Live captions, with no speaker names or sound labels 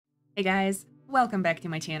Hey guys, welcome back to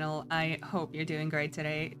my channel. I hope you're doing great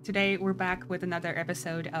today. Today we're back with another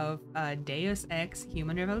episode of Deus Ex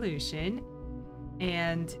Human Revolution.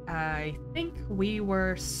 And I think we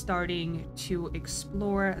were starting to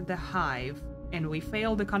explore the hive and we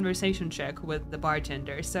failed the conversation check with the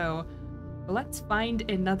bartender. So let's find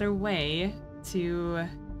another way to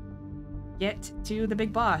get to the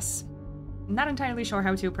big boss. Not entirely sure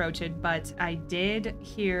how to approach it, but I did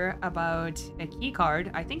hear about a key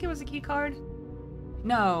card. I think it was a key card.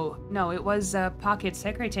 No, it was a pocket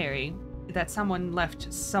secretary that someone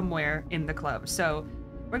left somewhere in the club. So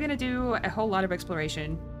we're gonna do a whole lot of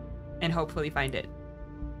exploration and hopefully find it.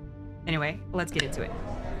 Anyway, let's get into it.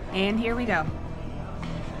 And here we go.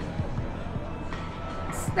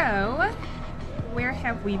 So, where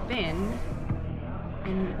have we been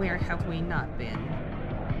and where have we not been?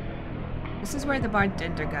 This is where the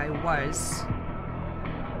bartender guy was.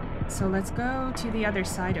 So let's go to the other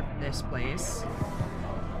side of this place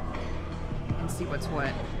and see what's what.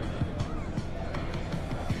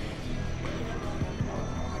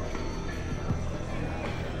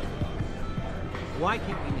 Why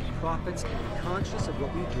can't we make profits and be conscious of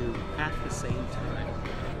what we do at the same time?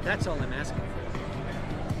 That's all I'm asking for.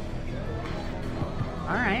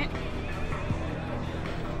 All right.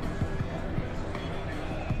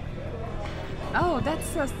 Oh,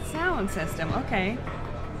 that's a sound system. Okay.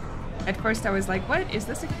 At first I was like, what? Is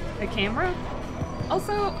this a camera?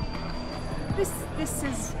 Also, this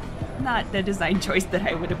is not the design choice that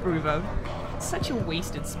I would approve of. Such a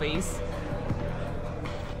wasted space.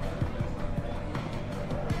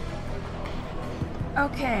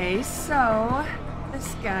 Okay, so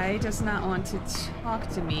this guy does not want to talk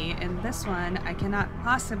to me, and this one I cannot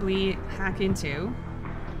possibly hack into.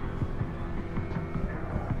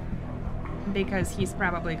 Because he's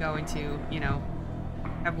probably going to, you know,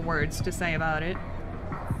 have words to say about it.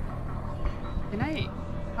 Can I...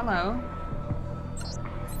 Hello?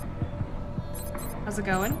 How's it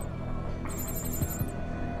going?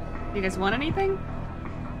 You guys want anything?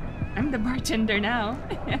 I'm the bartender now.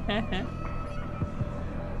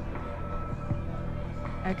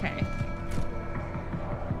 Okay.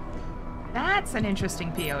 That's an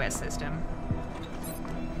interesting POS system.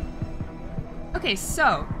 Okay,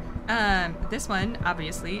 so... this one,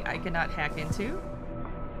 obviously, I cannot hack into.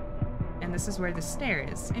 And this is where the stair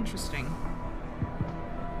is. Interesting.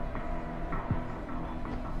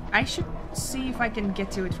 I should see if I can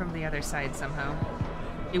get to it from the other side somehow.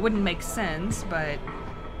 It wouldn't make sense, but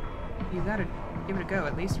you gotta give it a go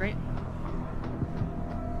at least, right?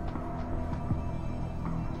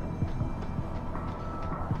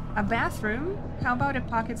 A bathroom? How about a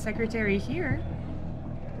pocket secretary here?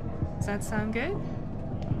 Does that sound good?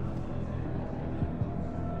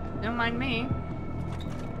 Don't mind me.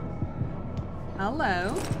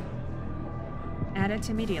 Hello. Added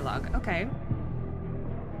to media log. Okay.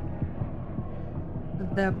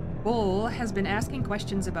 The bull has been asking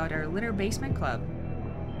questions about our litter basement club.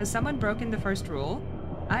 Has someone broken the first rule?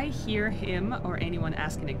 I hear him or anyone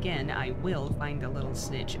asking again, I will find the little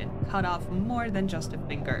snitch and cut off more than just a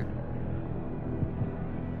finger.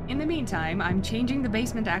 In the meantime, I'm changing the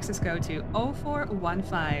basement access code to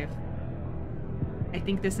 0415. I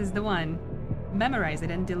think this is the one. Memorize it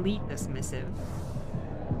and delete this missive.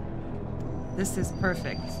 This is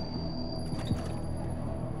perfect.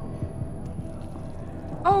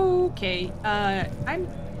 Okay, I'm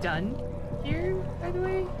done here, by the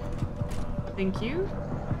way. Thank you.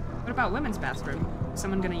 What about women's bathroom? Is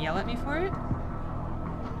someone gonna yell at me for it?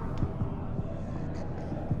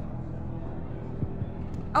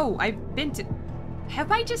 Oh, I've been to...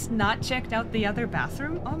 Have I just not checked out the other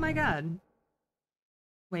bathroom? Oh my god.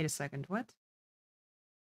 Wait a second, what?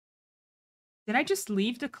 Did I just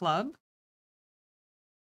leave the club?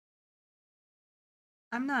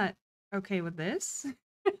 I'm not okay with this.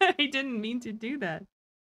 I didn't mean to do that.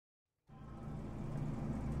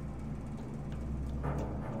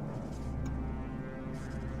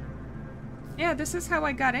 Yeah, this is how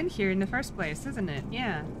I got in here in the first place, isn't it?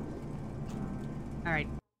 Yeah. Alright,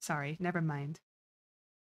 sorry, never mind.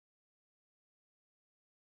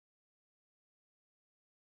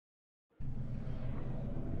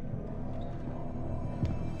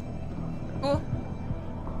 Cool.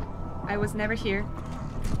 I was never here.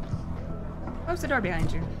 Close the door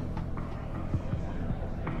behind you.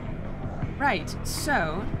 Right,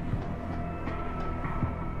 so...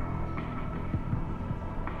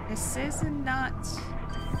 This is not...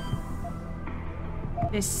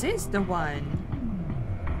 This is the one.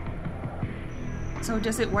 So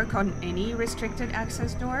does it work on any restricted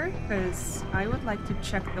access door? Because I would like to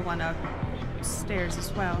check the one upstairs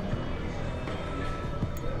as well.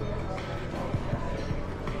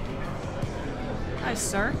 Hi,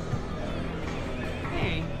 sir.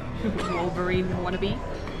 Hey, Wolverine wannabe.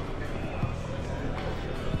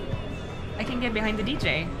 I can get behind the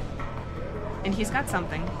DJ. And he's got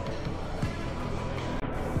something.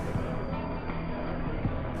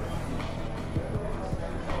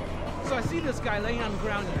 So I see this guy laying on the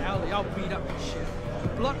ground in the alley, all beat up and shit.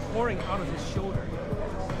 With blood pouring out of his shoulder.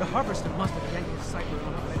 The harvester must have yanked his cycle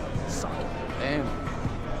on a socket. Damn.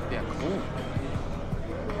 Yeah, cool.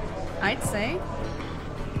 I'd say.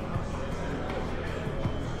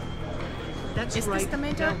 That's Is right, this the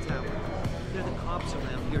main door? downtown. They're the cops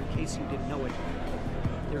around here in case you didn't know it.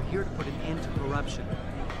 They're here to put an end to corruption.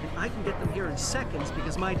 And I can get them here in seconds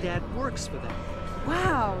because my dad works for them.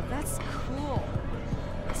 Wow, that's cool.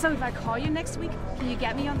 So if I call you next week, can you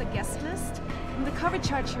get me on the guest list? And the cover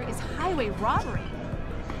charge here is highway robbery.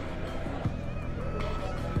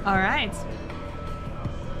 All right.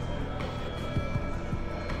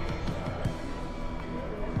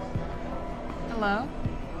 Hello?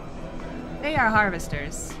 They are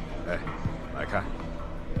harvesters. Hey, 来看，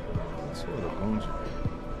不错的工具，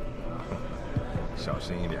小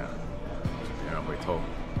心一点，别人会偷。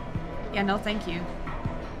 Yeah, no thank you.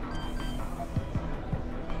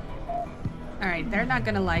 Alright, they're not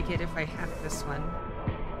gonna like it if I hack this one.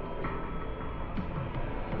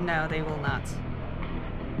 No, they will not.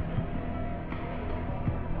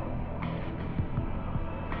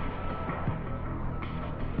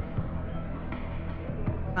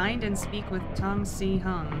 Find and speak with Tong Si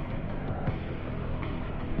Hung.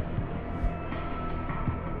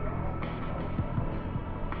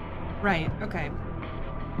 Right, okay.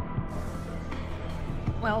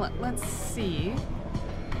 Well, let's see.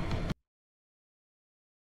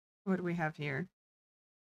 What do we have here?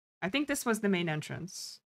 I think this was the main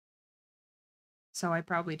entrance. So I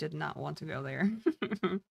probably did not want to go there.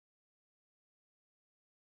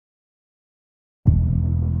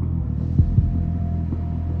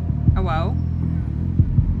 Hello?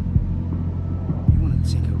 You want to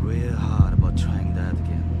think real hard about trying that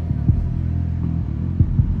again.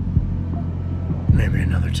 Maybe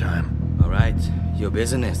another time. Alright, your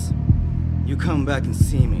business. You come back and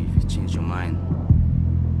see me if you change your mind.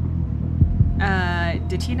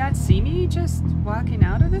 Did he not see me just walking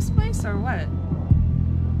out of this place, or what?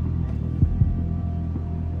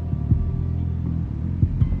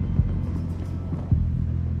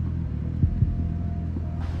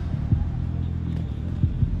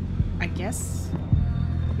 I guess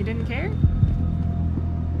he didn't care?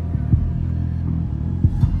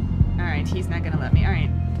 Alright, he's not gonna let me.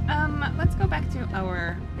 Alright, let's go back to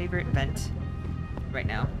our favorite vent right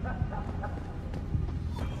now.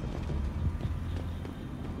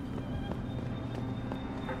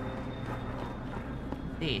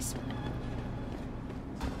 This one.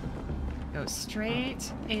 Go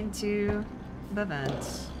straight into the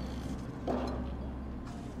vent.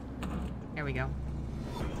 There we go.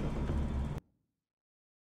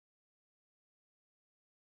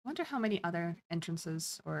 Wonder how many other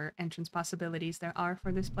entrances or entrance possibilities there are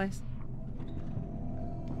for this place.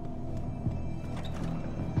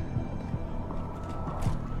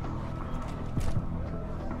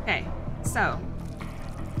 Okay, so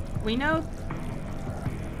we know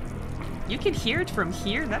you can hear it from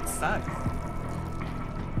here. That sucks.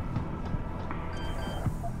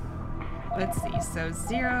 Let's see. So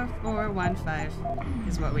 0415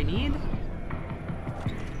 is what we need.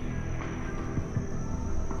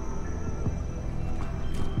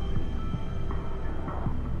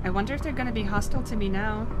 I wonder if they're gonna be hostile to me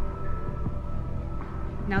now.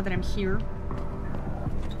 Now that I'm here.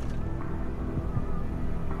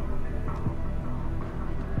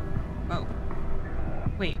 Whoa.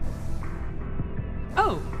 Wait.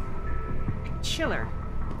 Oh! A chiller.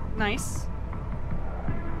 Nice.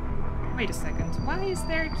 Wait a second. Why is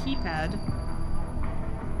there a keypad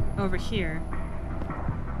over here?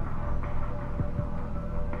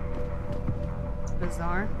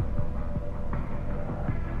 Bizarre.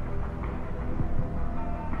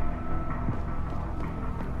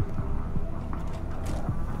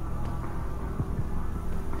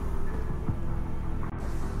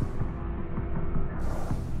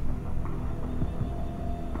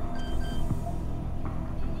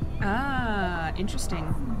 Ah, interesting.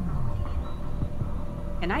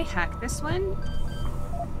 Can I hack this one?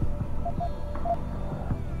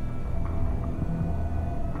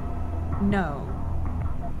 No.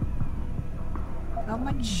 How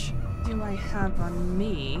much do I have on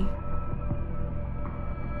me?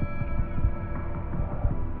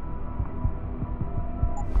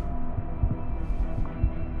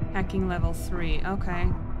 Hacking level 3. Okay.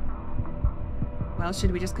 Well,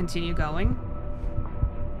 should we just continue going?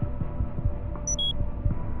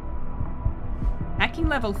 Hacking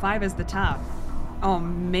level 5 is the top. Oh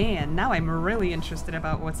man, now I'm really interested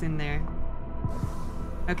about what's in there.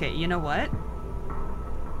 Okay, you know what?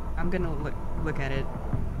 I'm gonna look at it.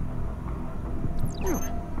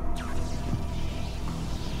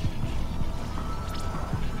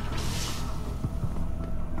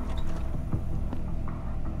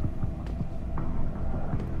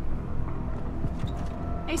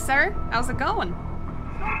 Hey sir, how's it going?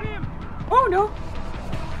 Stop him! Oh no!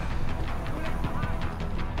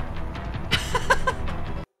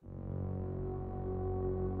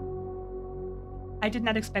 I did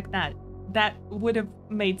not expect that. That would have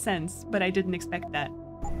made sense, but I didn't expect that.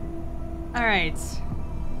 Alright.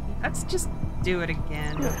 Let's just do it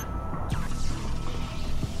again.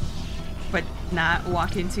 But not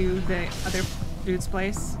walk into the other dude's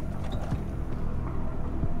place.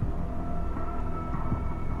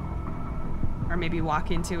 Or maybe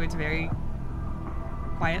walk into it very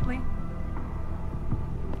quietly.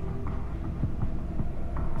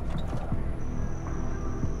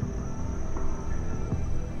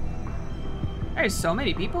 There's so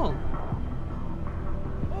many people.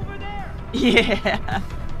 Over there! Yeah.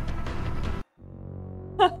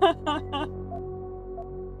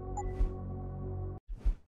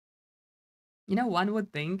 You know, one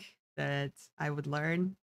would think that I would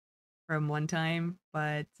learn from one time,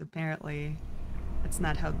 but apparently that's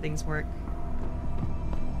not how things work.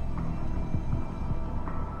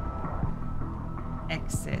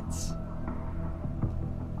 Exit.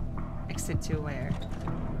 Exit to where?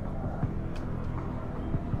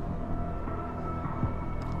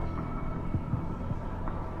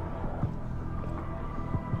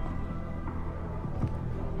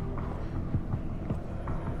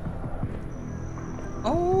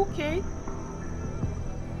 Okay.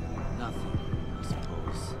 Nothing, I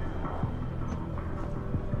suppose.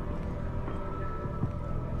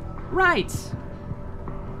 Right.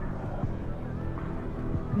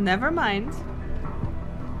 Never mind.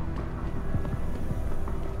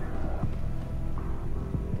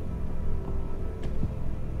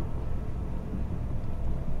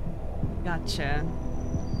 Gotcha.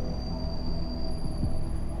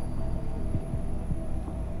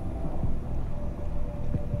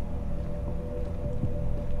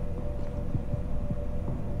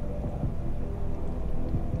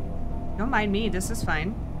 Don't mind me, this is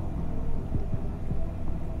fine.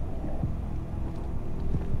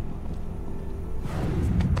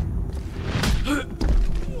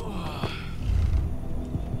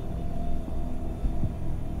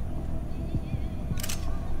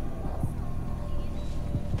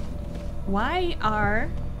 Why are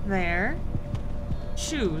there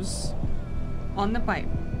shoes on the pipe?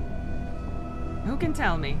 Who can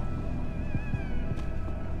tell me?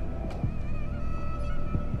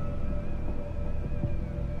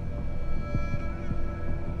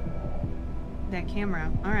 That camera.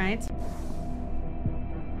 All right.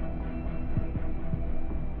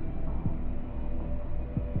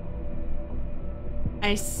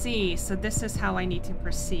 I see. So this is how I need to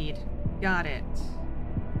proceed. Got it.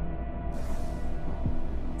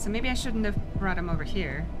 So maybe I shouldn't have brought him over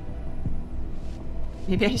here.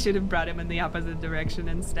 Maybe I should have brought him in the opposite direction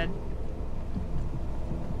instead.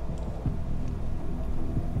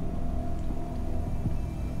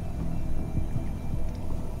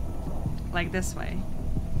 Like this way.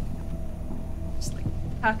 Just like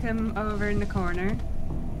tuck him over in the corner.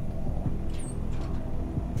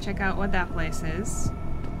 Check out what that place is.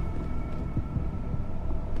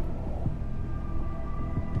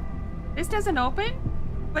 This doesn't open,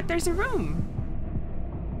 but there's a room.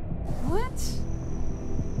 What?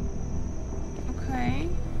 Okay.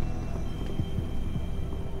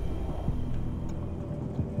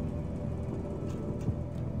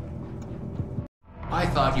 I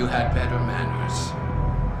thought you had better manners.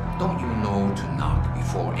 Don't you know to knock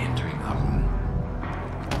before entering a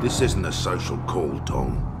room? This isn't a social call,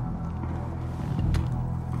 Tom.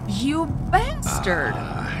 You bastard!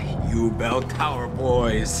 You bell tower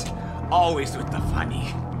boys. Always with the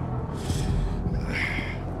funny.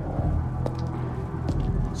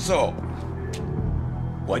 So,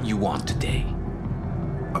 what you want today?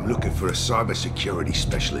 I'm looking for a cybersecurity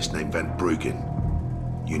specialist named Van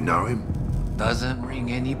Bruggen. You know him? Doesn't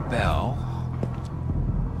ring any bell.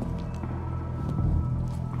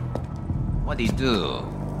 What'd he do?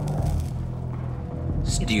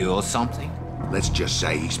 Steal something? Let's just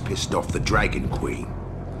say he's pissed off the Dragon Queen.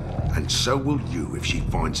 And so will you if she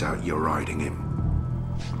finds out you're hiding him.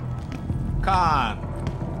 Khan,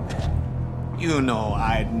 you know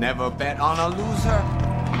I'd never bet on a loser.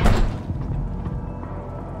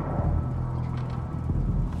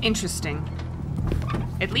 Interesting.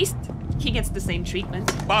 At least he gets the same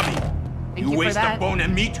treatment. Bobby, Thank you for waste that. of bone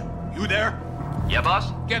and meat. You there? Yeah,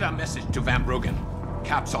 boss? Get a message to Van Bruggen.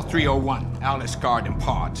 Capsule 301, Alice Guard in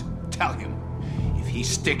pods. Tell him, if he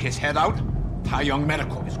stick his head out, Tai Young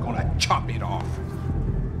Medical is gonna chop it off.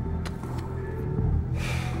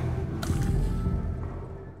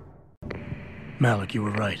 Malik, you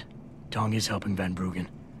were right. Tong is helping Van Bruggen.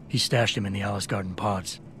 He stashed him in the Alice Garden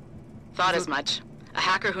pods. Thought as much. A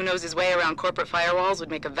hacker who knows his way around corporate firewalls would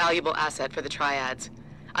make a valuable asset for the Triads.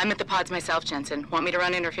 I'm at the pods myself, Jensen. Want me to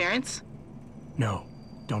run interference? No,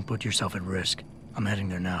 don't put yourself at risk. I'm heading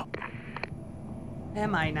there now.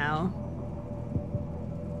 Am I now?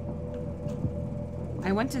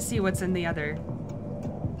 I want to see what's in the other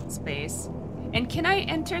space. And can I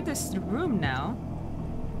enter this room now?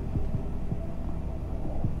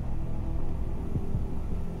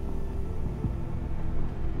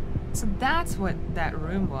 So that's what that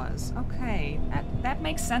room was. Okay, that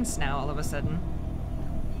makes sense now all of a sudden.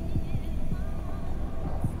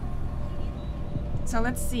 So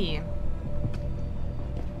let's see.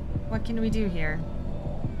 What can we do here?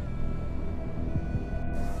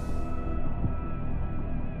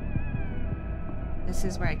 This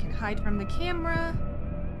is where I can hide from the camera.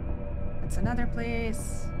 That's another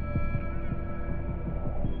place.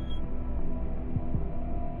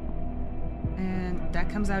 And that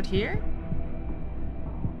comes out here?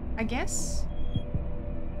 I guess?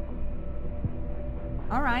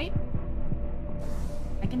 Alright.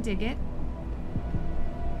 I can dig it.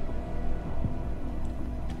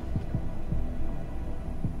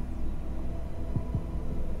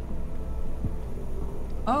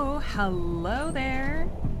 Oh, hello there.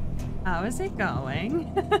 How is it going?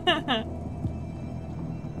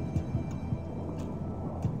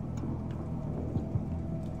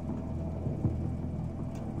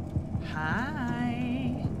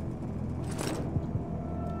 Hi.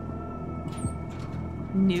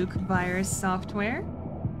 Nuke virus software.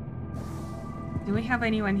 Do we have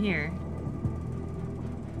anyone here?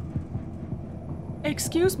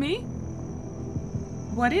 Excuse me?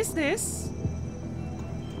 What is this?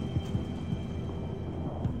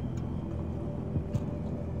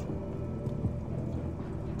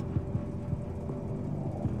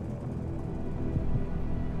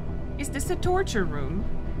 Is this a torture room?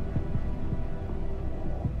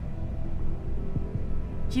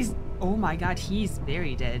 He's... oh my god, he's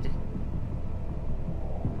very dead.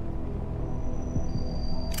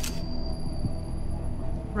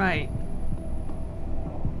 Right.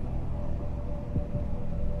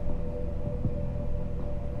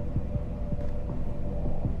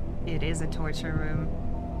 It is a torture room.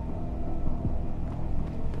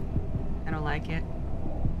 I don't like it.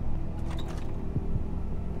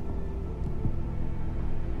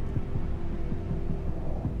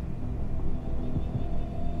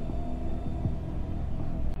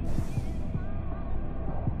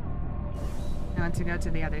 I want to go to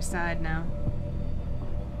the other side now.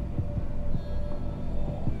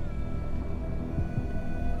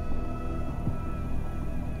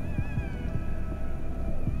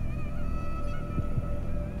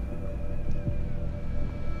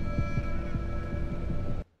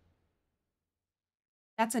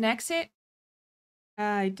 That's an exit?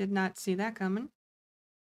 I did not see that coming.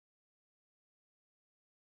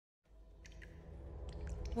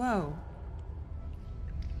 Whoa.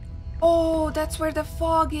 Oh, that's where the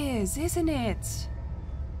fog is, isn't it?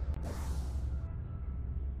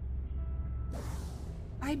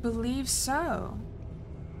 I believe so.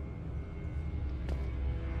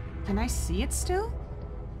 Can I see it still?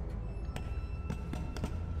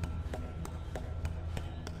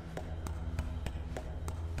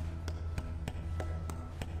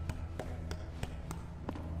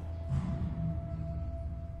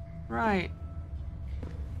 Right.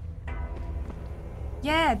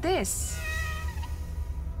 Yeah, this.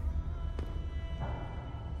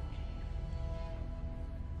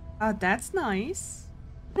 Oh, that's nice.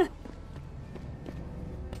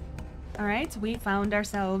 Alright, we found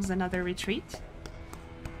ourselves another retreat.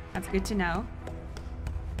 That's good to know.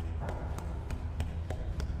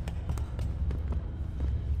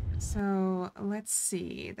 So, let's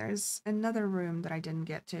see. There's another room that I didn't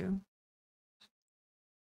get to.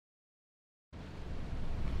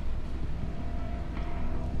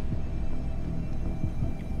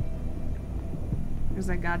 There's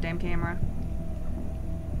that goddamn camera.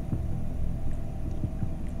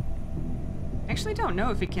 I actually don't know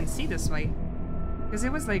if it can see this way. Because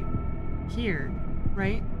it was like here,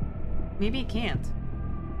 right? Maybe it can't.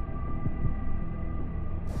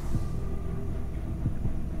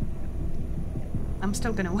 I'm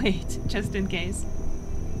still gonna wait, just in case.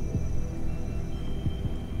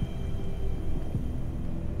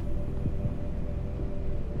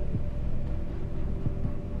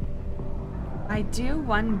 I do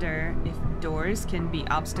wonder if doors can be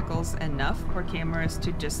obstacles enough for cameras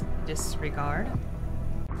to just disregard.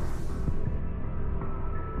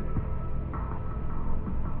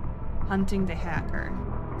 Hunting the hacker.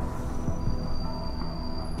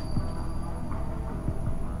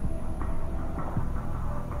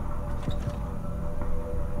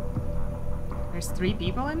 There's 3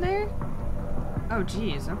 people in there? Oh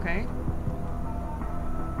geez, okay.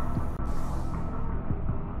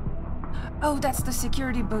 Oh, that's the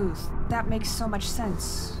security booth. That makes so much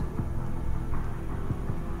sense.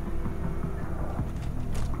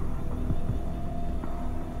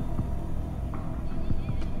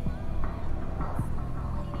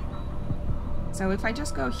 So if I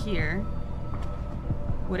just go here,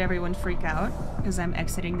 would everyone freak out because I'm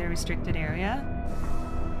exiting the restricted area?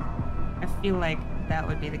 I feel like that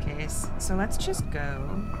would be the case. So let's just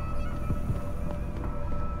go.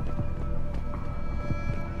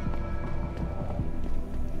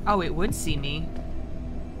 Oh, it would see me.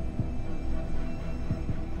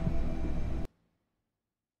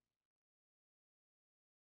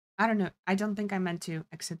 I don't know. I don't think I meant to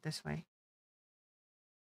exit this way.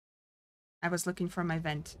 I was looking for my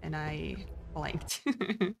vent and I blanked.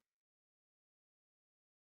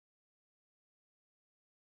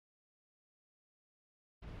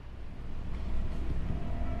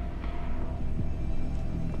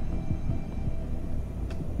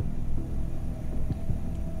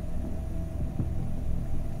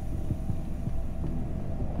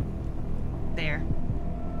 There.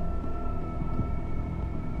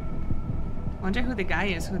 Wonder who the guy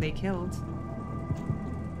is who they killed.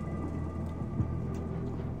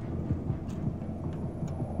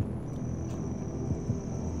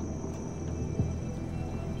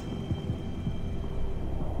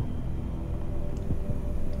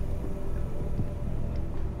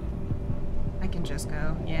 I can just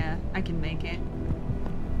go. Yeah, I can make it.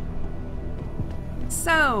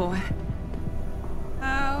 So,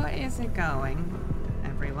 how is it going,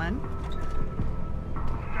 everyone?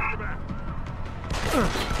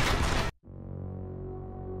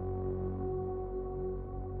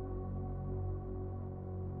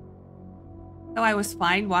 So I was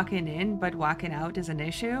fine walking in, but walking out is an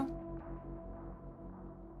issue?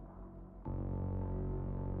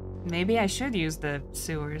 Maybe I should use the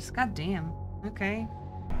sewers. God damn. Okay.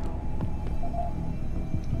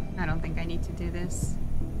 I don't think I need to do this.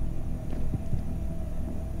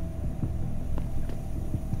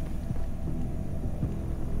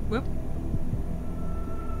 Whoop.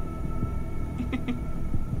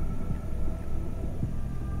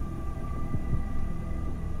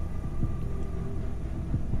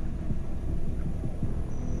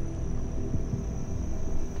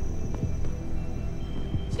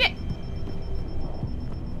 Shit!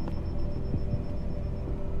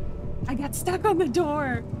 I got stuck on the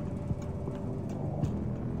door.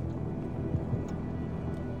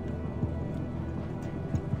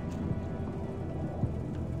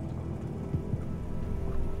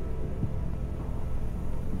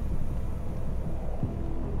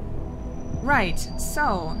 Right,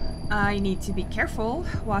 so I need to be careful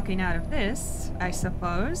walking out of this, I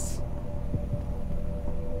suppose.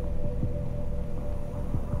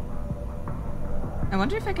 I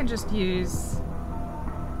wonder if I can just use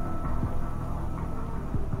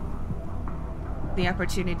the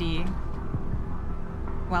opportunity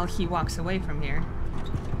while he walks away from here.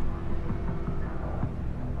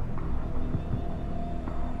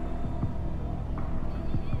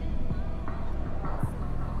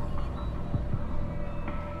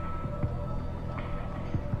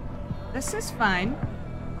 This is fine.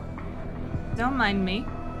 Don't mind me.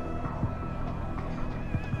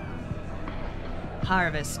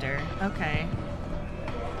 Harvester. Okay.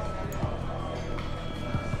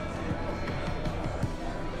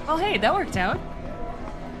 Well, hey, that worked out.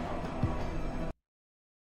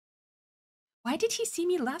 Why did he see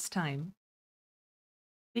me last time?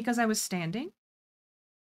 Because I was standing?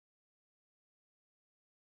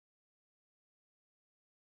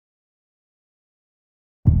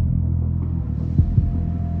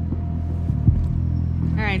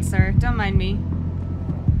 Alright, sir. Don't mind me.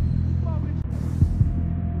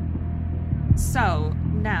 So,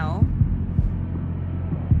 now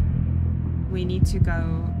we need to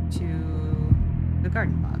go to the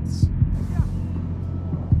garden plots,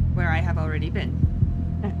 where I have already been.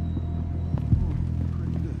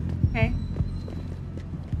 Okay.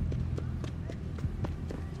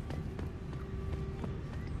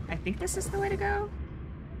 I think this is the way to go.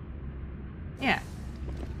 Yeah.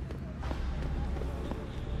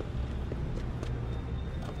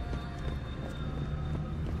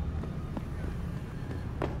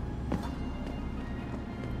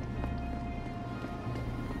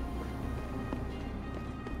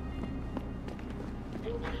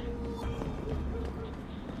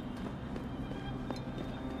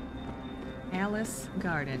 Alice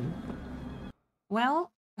Garden.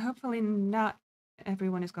 Well, hopefully not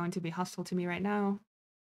everyone is going to be hostile to me right now,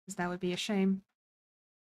 because that would be a shame.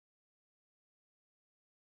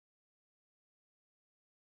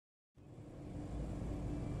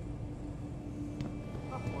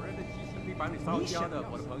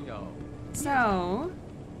 So,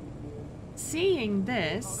 seeing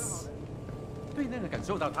this,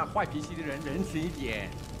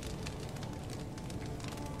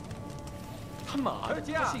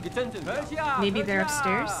 maybe they're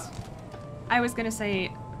upstairs? I was gonna say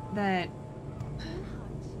that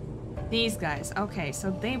these guys, okay, so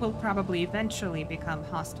they will probably eventually become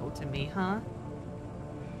hostile to me, huh?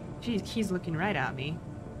 He's looking right at me.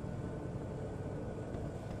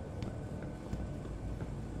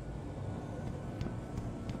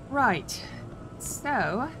 Right,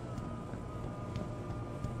 so...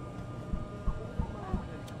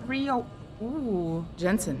 Rio... Ooh.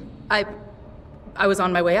 Jensen, I was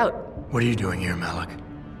on my way out. What are you doing here, Malik?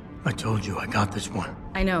 I told you I got this one.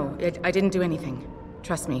 I know, I didn't do anything.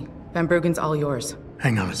 Trust me, Van Bruggen's all yours.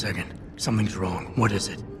 Hang on a second. Something's wrong. What is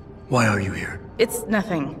it? Why are you here? It's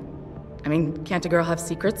nothing. I mean, can't a girl have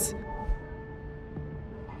secrets?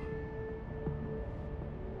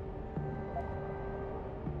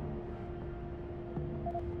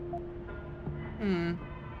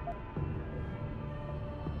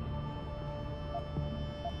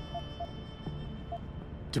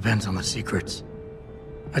 Depends on the secrets.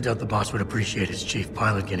 I doubt the boss would appreciate his chief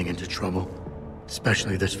pilot getting into trouble,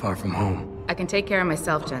 especially this far from home. I can take care of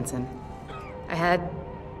myself, Jensen. I had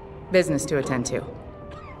business to attend to.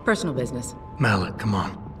 Personal business. Malik, come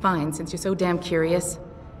on. Fine, since you're so damn curious.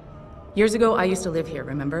 Years ago, I used to live here,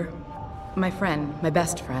 remember? My friend, my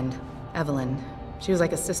best friend, Evelyn. She was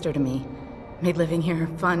like a sister to me. Made living here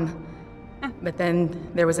fun. But then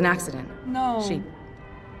there was an accident. No.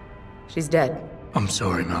 She's dead. I'm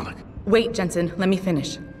sorry, Malik. Wait, Jensen, let me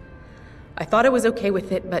finish. I thought I was okay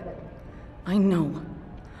with it, but I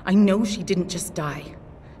know she didn't just die.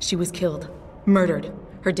 She was killed. Murdered.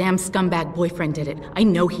 Her damn scumbag boyfriend did it. I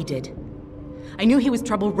know he did. I knew he was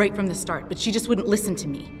trouble right from the start, but she just wouldn't listen to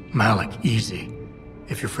me. Malik, easy.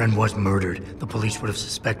 If your friend was murdered, the police would have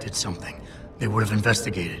suspected something. They would have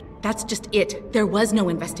investigated. That's just it. There was no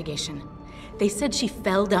investigation. They said she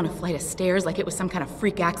fell down a flight of stairs like it was some kind of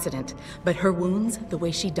freak accident. But her wounds, the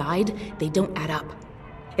way she died, they don't add up.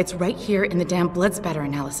 It's right here in the damn blood spatter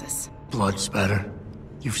analysis. Blood spatter?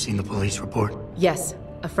 You've seen the police report? Yes.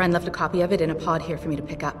 A friend left a copy of it in a pod here for me to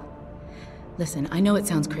pick up. Listen, I know it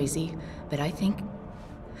sounds crazy, but I think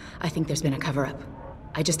there's been a cover-up.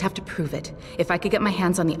 I just have to prove it. If I could get my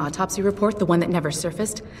hands on the autopsy report, the one that never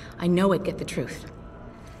surfaced, I know I'd get the truth.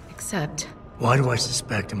 Except... Why do I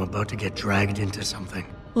suspect I'm about to get dragged into something?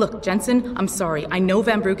 Look, Jensen, I'm sorry. I know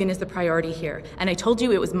Van Bruggen is the priority here, and I told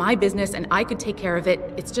you it was my business and I could take care of it.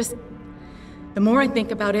 It's just... The more I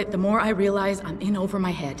think about it, the more I realize I'm in over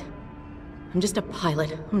my head. I'm just a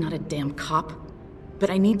pilot. I'm not a damn cop.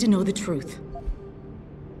 But I need to know the truth.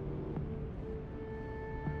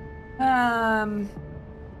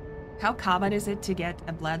 How common is it to get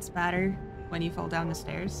a blood spatter when you fall down the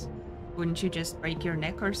stairs? Wouldn't you just break your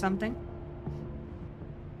neck or something?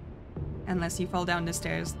 Unless you fall down the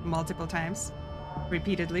stairs multiple times.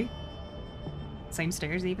 Repeatedly. Same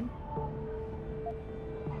stairs even.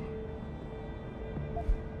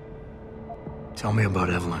 Tell me about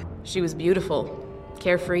Evelyn. She was beautiful,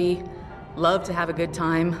 carefree, loved to have a good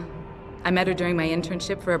time. I met her during my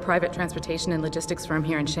internship for a private transportation and logistics firm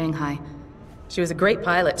here in Shanghai. She was a great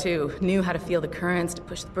pilot, too. Knew how to feel the currents, to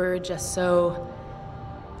push the bird just so.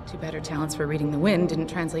 Too bad her talents for reading the wind didn't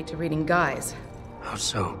translate to reading guys. How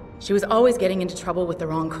so? She was always getting into trouble with the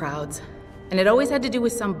wrong crowds. And it always had to do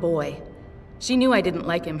with some boy. She knew I didn't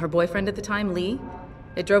like him. Her boyfriend at the time, Lee.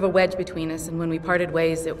 It drove a wedge between us, and when we parted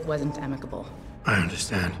ways, it wasn't amicable. I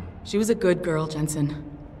understand. She was a good girl, Jensen.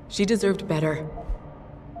 She deserved better.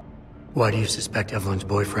 Why do you suspect Evelyn's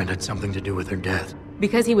boyfriend had something to do with her death?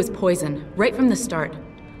 Because he was poison, right from the start.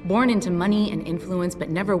 Born into money and influence, but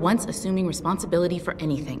never once assuming responsibility for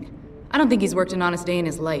anything. I don't think he's worked an honest day in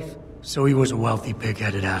his life. So he was a wealthy,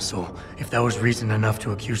 pig-headed asshole. If that was reason enough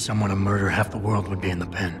to accuse someone of murder, half the world would be in the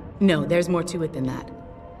pen. No, there's more to it than that.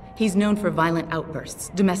 He's known for violent outbursts,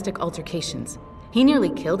 domestic altercations. He nearly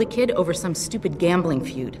killed a kid over some stupid gambling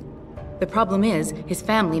feud. The problem is, his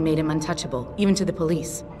family made him untouchable, even to the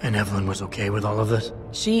police. And Evelyn was okay with all of this?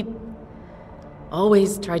 She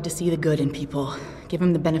always tried to see the good in people, give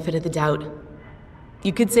him the benefit of the doubt.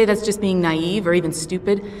 You could say that's just being naive or even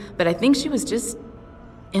stupid, but I think she was just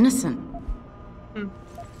innocent.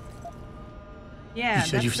 Yeah, you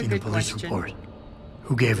said you've seen the police question. report.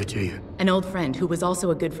 Who gave it to you? An old friend who was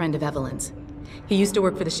also a good friend of Evelyn's. He used to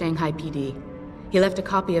work for the Shanghai PD. He left a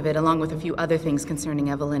copy of it along with a few other things concerning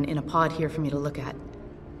Evelyn in a pod here for me to look at.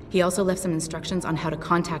 He also left some instructions on how to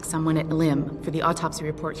contact someone at Lim for the autopsy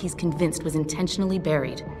report he's convinced was intentionally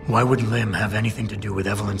buried. Why would Lim have anything to do with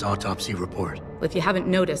Evelyn's autopsy report? Well, if you haven't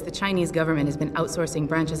noticed, the Chinese government has been outsourcing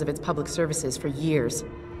branches of its public services for years.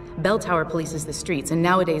 Bell Tower polices the streets, and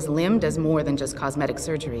nowadays Lim does more than just cosmetic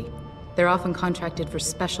surgery. They're often contracted for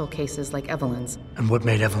special cases like Evelyn's. And what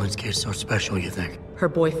made Evelyn's case so special, you think? Her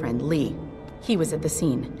boyfriend, Lee. He was at the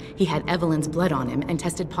scene. He had Evelyn's blood on him and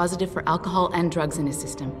tested positive for alcohol and drugs in his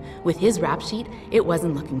system. With his rap sheet, it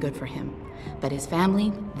wasn't looking good for him. But his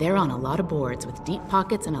family, they're on a lot of boards with deep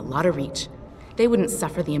pockets and a lot of reach. They wouldn't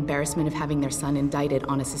suffer the embarrassment of having their son indicted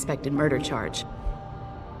on a suspected murder charge.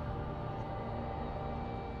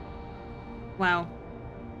 Wow.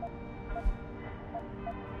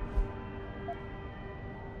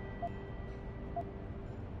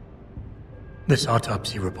 This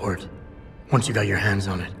autopsy report. Once you got your hands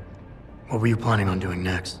on it, what were you planning on doing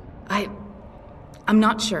next? I'm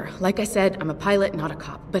not sure. Like I said, I'm a pilot, not a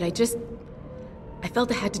cop. But I felt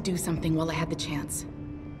I had to do something while I had the chance.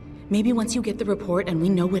 Maybe once you get the report and we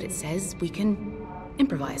know what it says, we can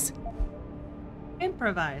improvise.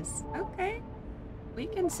 Improvise. Okay. We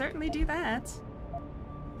can certainly do that.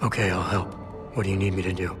 Okay, I'll help. What do you need me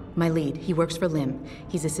to do? My lead, he works for Lim.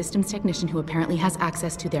 He's a systems technician who apparently has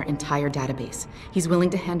access to their entire database. He's willing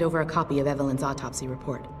to hand over a copy of Evelyn's autopsy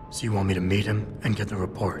report. So you want me to meet him and get the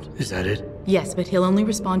report, is that it? Yes, but he'll only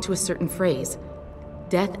respond to a certain phrase.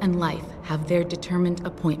 Death and life have their determined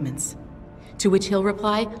appointments. To which he'll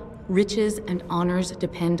reply, riches and honors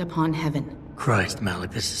depend upon heaven. Christ,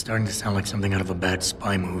 Malik, this is starting to sound like something out of a bad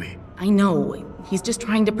spy movie. I know. He's just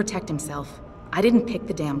trying to protect himself. I didn't pick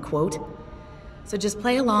the damn quote. So just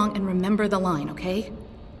play along and remember the line, okay?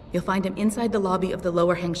 You'll find him inside the lobby of the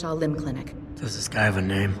Lower Hengsha Lim Clinic. Does this guy have a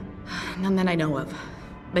name? None that I know of.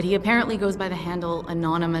 But he apparently goes by the handle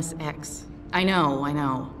Anonymous X. I know.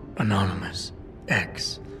 Anonymous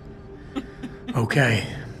X. Okay.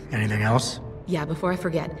 Anything else? Yeah, before I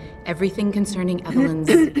forget, everything concerning Evelyn's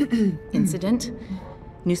incident,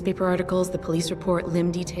 newspaper articles, the police report,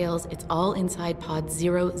 Lim details, it's all inside pod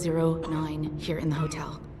 009 here in the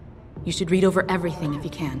hotel. You should read over everything if you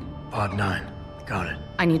can. Pod 9. Got it.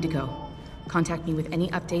 I need to go. Contact me with any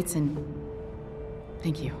updates and...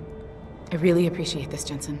 Thank you. I really appreciate this,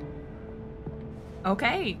 Jensen.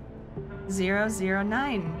 Okay.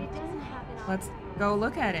 009. Let's go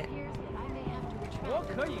look at it.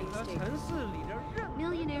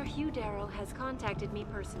 Millionaire Hugh Darrow has contacted me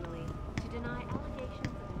personally to deny allegations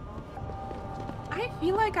of involvement. I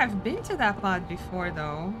feel like I've been to that pod before,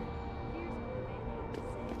 though.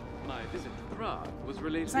 My visit to Prague was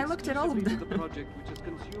related I looked at all of them. to the project which has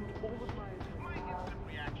consumed all of my... My instant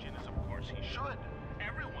reaction is, of course, he should.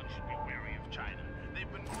 Everyone should be wary of China. They've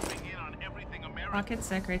been moving in on everything American. Pocket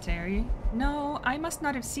secretary. No, I must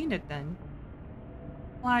not have seen it then.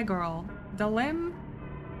 Fly girl. The Lim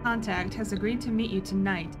contact has agreed to meet you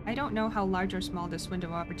tonight. I don't know how large or small this window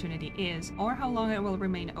of opportunity is, or how long it will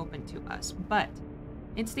remain open to us, but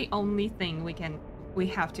it's the only thing we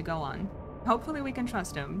have to go on. Hopefully we can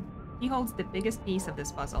trust him. He holds the biggest piece of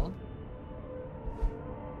this puzzle.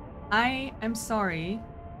 I am sorry.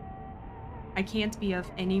 I can't be of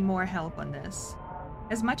any more help on this.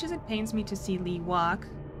 As much as it pains me to see Lee walk,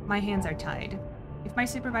 my hands are tied. If my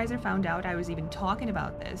supervisor found out I was even talking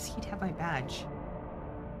about this, he'd have my badge.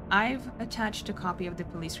 I've attached a copy of the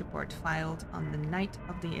police report filed on the night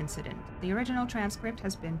of the incident. The original transcript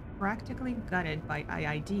has been practically gutted by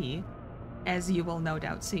IID, as you will no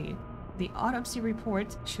doubt see. The autopsy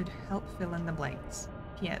report should help fill in the blanks.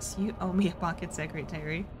 P.S. You owe me a pocket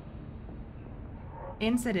secretary.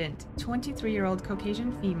 Incident. 23-year-old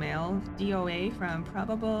Caucasian female, DOA from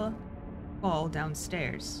probable fall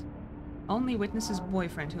downstairs. Only witness's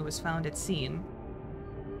boyfriend who was found at scene.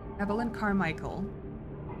 Evelyn Carmichael.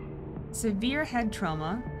 Severe head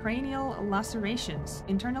trauma, cranial lacerations,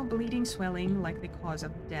 internal bleeding swelling likely cause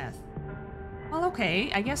of death. Well,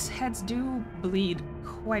 okay, I guess heads do bleed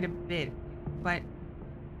quite a bit, but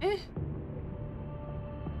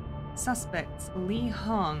Suspects Lee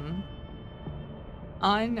Hong.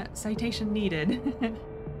 On citation needed.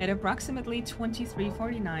 At approximately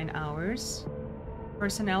 23:49 hours,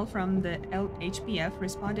 personnel from the HPF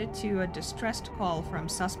responded to a distressed call from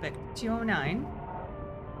suspect 209.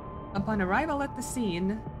 Upon arrival at the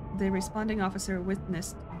scene, the responding officer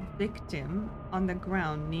witnessed victim on the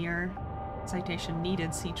ground near citation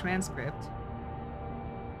needed, see transcript.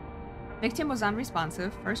 Victim was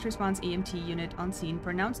unresponsive. First response EMT unit on scene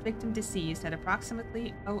pronounced victim deceased at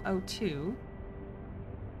approximately 002.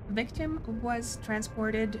 Victim was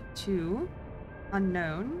transported to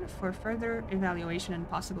unknown for further evaluation and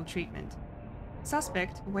possible treatment.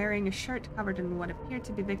 Suspect, wearing a shirt covered in what appeared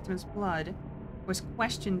to be victim's blood, was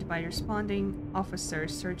questioned by responding officer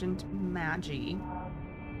Sergeant Maggi.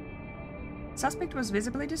 Suspect was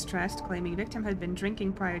visibly distressed, claiming victim had been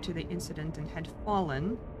drinking prior to the incident and had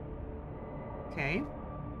fallen. Okay.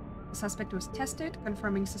 The suspect was tested,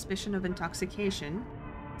 confirming suspicion of intoxication.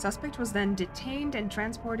 Suspect was then detained and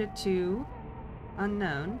transported to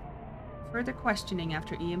unknown. Further questioning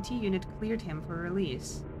after EMT unit cleared him for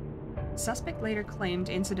release. Suspect later claimed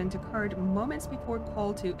incident occurred moments before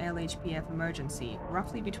call to LHPF emergency,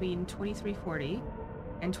 roughly between 23:40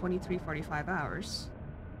 and 23:45 hours.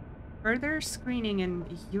 Further screening and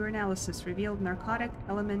urinalysis revealed narcotic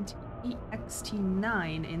element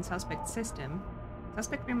Ep.9 in suspect's system.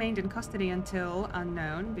 Suspect remained in custody until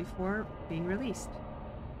unknown before being released.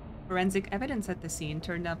 Forensic evidence at the scene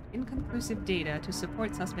turned up inconclusive data to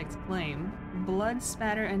support suspect's claim. Blood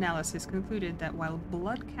spatter analysis concluded that while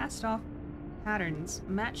blood cast-off patterns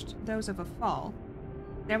matched those of a fall,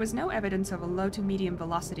 there was no evidence of a low to medium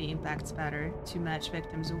velocity impact spatter to match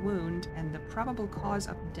victim's wound and the probable cause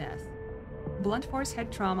of death. Blunt force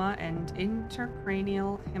head trauma and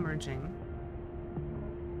intracranial hemorrhaging.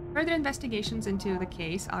 Further investigations into the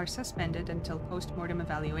case are suspended until post-mortem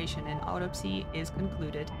evaluation and autopsy is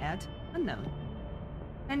concluded at unknown.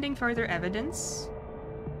 Pending further evidence,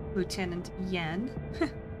 Lieutenant Yan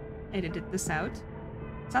edited this out.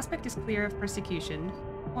 Suspect is clear of persecution,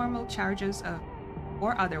 formal charges of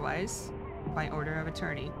or otherwise by order of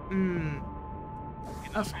attorney.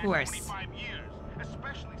 Of course. 25 years,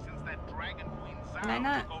 especially since that Dragon Queen Can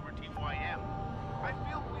I Zhao took over TYM. I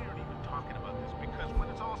feel weird even talking about this because when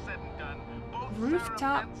it's all said and done, both Rooftop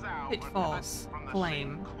Sarah and Zhao pitfalls are cut from the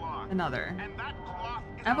claim same cloth. another. And that cloth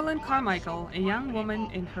is Evelyn Carmichael, a young woman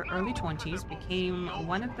in her early 20s, became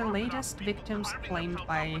one of the latest victims claimed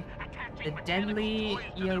by the deadly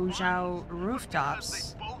Yozhou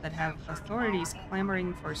rooftops that have authorities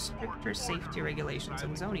clamoring for stricter safety regulations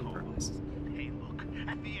and zoning purposes. Hey, look,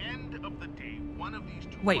 at the end of the day, one of these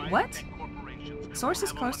two Wait, what? private corporations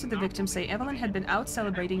Sources close to the victim say Evelyn had been out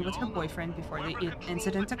celebrating with her boyfriend before the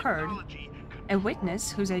incident occurred. A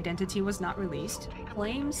witness, whose identity was not released,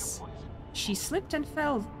 claims she slipped and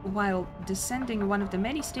fell while descending one of the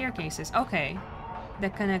many staircases,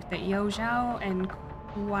 that connect the Yozhou and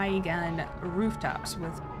Huaigan rooftops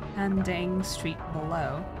with Pandang Street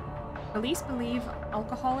below. Police believe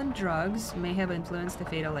alcohol and drugs may have influenced the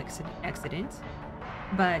fatal accident,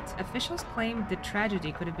 but officials claim the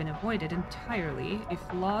tragedy could have been avoided entirely if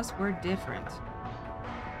laws were different.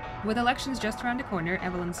 With elections just around the corner,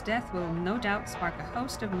 Evelyn's death will no doubt spark a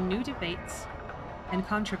host of new debates and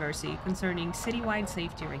controversy concerning citywide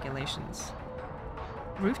safety regulations.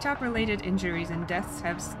 Rooftop-related injuries and deaths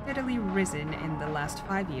have steadily risen in the last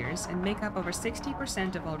 5 years and make up over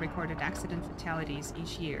 60% of all recorded accident fatalities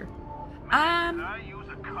each year. I use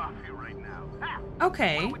a coffee right now.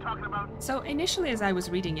 Okay. What are we talking about? So initially as I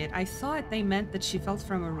was reading it, I thought they meant that she fell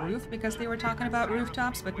from a roof because they were talking about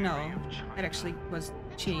rooftops, but no. That actually was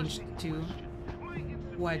changed to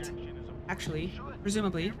what actually,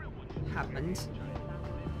 presumably, happened.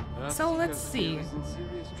 So let's see.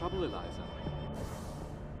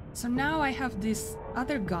 So now I have this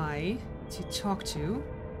other guy to talk to,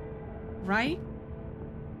 right?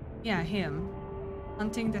 Yeah, him.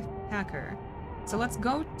 Hunting the hacker. So let's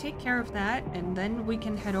go take care of that, and then we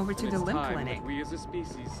can head over to the limb clinic. We as a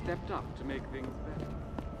species stepped up to make things better.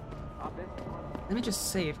 Let me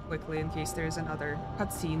just save quickly in case there's another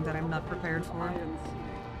cutscene that I'm not prepared for.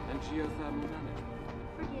 And geothermal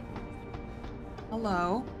damage.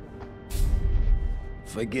 Hello.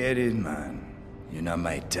 Forget it, man. You're not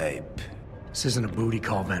my type. This isn't a booty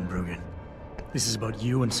call, Van Bruggen. This is about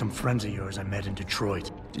you and some friends of yours I met in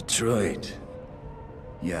Detroit. Detroit?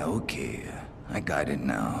 Yeah, okay. I got it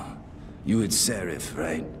now. You with Seraph,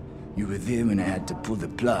 right? You were there when I had to pull the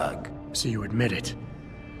plug. So you admit it.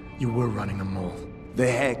 You were running a mole.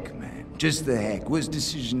 The heck, man. Just the heck. Worst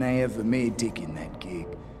decision I ever made taking that gig.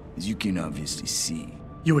 As you can obviously see.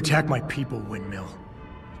 You attack my people, Windmill.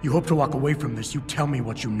 You hope to walk away from this, you tell me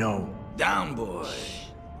what you know. Down, boy.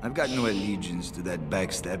 I've got no allegiance to that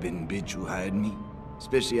backstabbing bitch who hired me.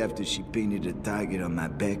 Especially after she painted a target on my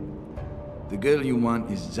back. The girl you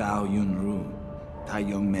want is Zhao Yunru,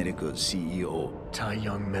 Taiyong Medical's CEO.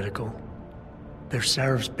 Taiyong Medical? They're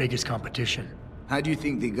Seraph's biggest competition. How do you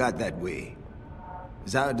think they got that way?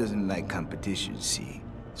 Zhao doesn't like competition, see?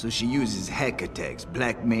 So she uses hack attacks,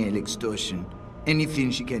 blackmail, extortion, anything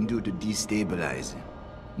she can do to destabilize him.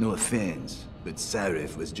 No offense, but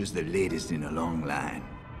Sarif was just the latest in a long line.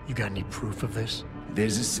 You got any proof of this?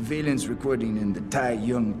 There's a surveillance recording in the Tai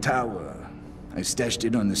Yong Tower. I stashed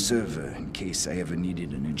it on the server in case I ever needed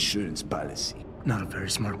an insurance policy. Not a very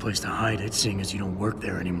smart place to hide it, seeing as you don't work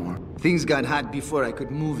there anymore. Things got hot before I could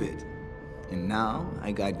move it. And now,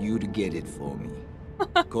 I got you to get it for me.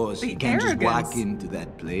 Of course, you can't just walk into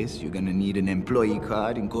that place. You're gonna need an employee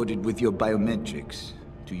card encoded with your biometrics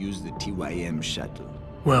to use the TYM shuttle.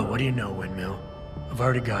 Well, what do you know, Windmill? I've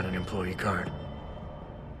already got an employee card.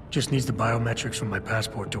 Just needs the biometrics from my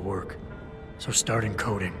passport to work. So start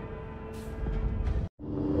encoding.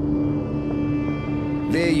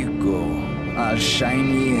 There you go. All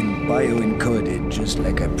shiny and bio-encoded, just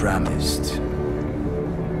like I promised.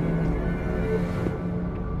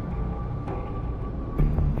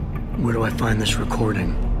 Where do I find this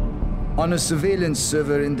recording? On a surveillance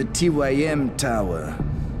server in the TYM Tower.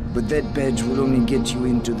 But that badge will only get you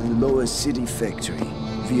into the lower city factory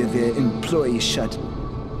via their employee shuttle.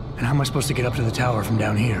 And how am I supposed to get up to the tower from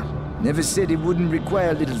down here? Never said it wouldn't require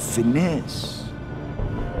a little finesse.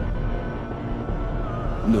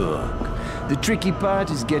 Look, the tricky part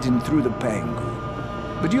is getting through the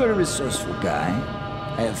Pangu. But you're a resourceful guy.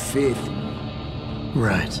 I have faith in you.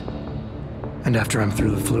 Right. And after I'm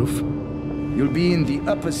through the floof? You'll be in the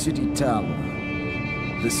upper city tower.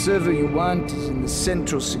 The server you want is in the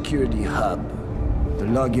central security hub. The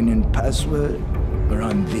login and password are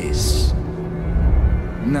on this.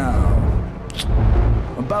 Now,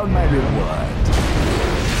 about my reward.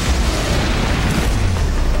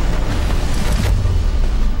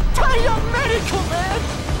 Tai-Yong Medical, man!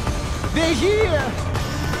 They're here!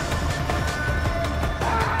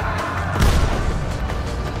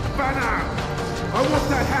 Banner! I want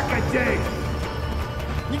that hacker dead!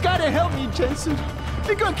 You gotta help me, Jensen.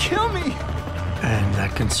 They're gonna kill me! And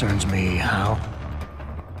that concerns me how?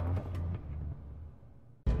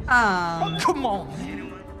 Oh, come on,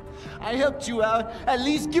 man. I helped you out. At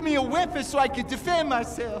least give me a weapon so I can defend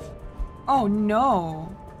myself. Oh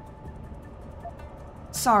no.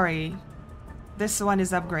 Sorry. This one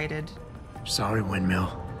is upgraded. Sorry,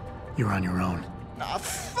 Windmill. You're on your own. Nah,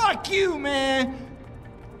 fuck you, man!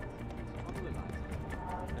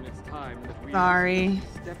 And it's time that we Sorry.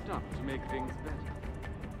 stepped up to make things better.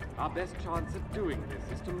 Our best chance at doing this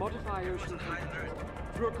is to modify ocean temperature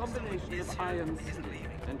through a combination of iron sealing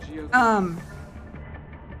and geothermal.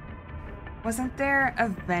 Wasn't there a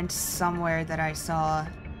vent somewhere that I saw?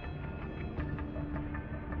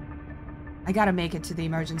 I gotta make it to the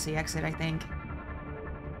emergency exit, I think.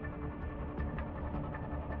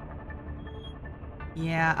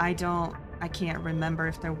 Yeah, I can't remember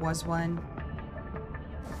if there was one.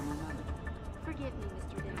 Forgive me,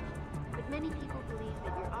 Mr. Darrow, but many people believe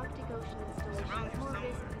that your Arctic Ocean installation is more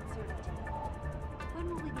risk than certainty. When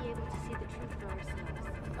will we be able to see the truth for ourselves?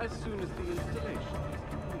 As soon as the installation is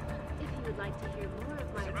complete. If you would like to hear more of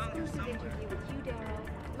my exclusive interview with you, Darrow,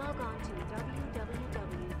 log on to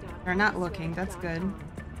www. They're not looking, that's good.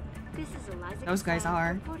 This is Eliza Those guys Casal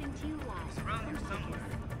are. reporting to you live from Circus.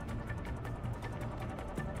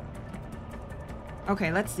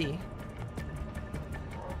 Okay, let's see.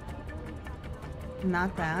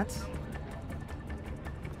 Not that.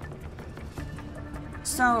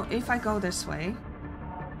 So, if I go this way,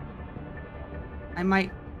 I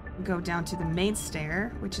might go down to the main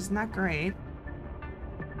stair, which is not great.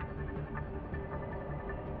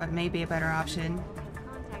 But maybe a better option.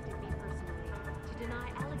 Contacted me personally to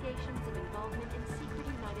deny allegations of involvement in secret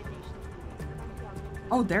United Nations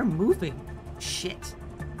meetings. Oh, they're moving. Shit.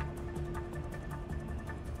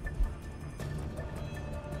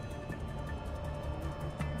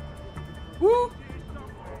 Woo!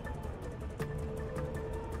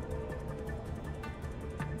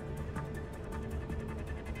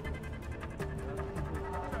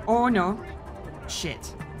 Oh no.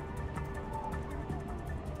 Shit.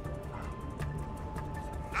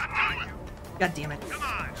 God damn it.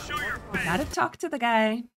 I gotta talk to the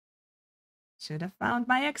guy. Should have found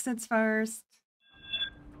my exits first.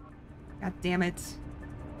 God damn it.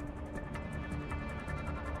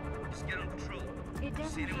 It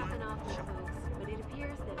doesn't happen often, folks, but it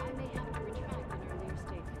appears that I may have to retract an earlier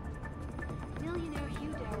statement. Millionaire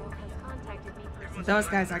Hugh Darrow has contacted me personally. Those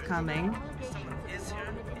guys are coming. Allegations of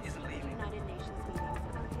involvement in secret United Nations meetings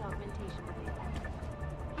about the augmentation debate.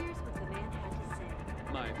 Here's what the man had to say.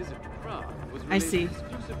 My visit to Prague was I see. related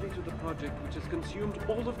exclusively to the project which has consumed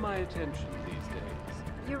all of my attention these days.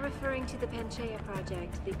 You're referring to the Panchaea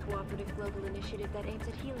Project, the cooperative global initiative that aims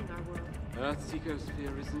at healing our world. Earth's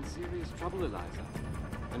ecosphere is in serious trouble, Eliza.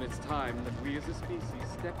 And it's time that we as a species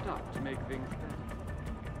stepped up to make things better.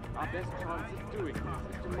 Our best chance of doing this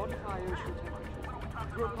is to modify ocean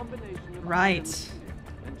temperature through a combination of right.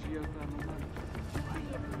 and geothermal management.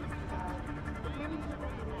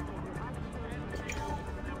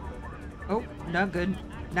 Oh, not good.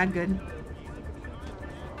 Not good.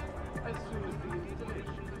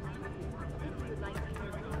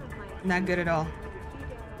 Not good at all.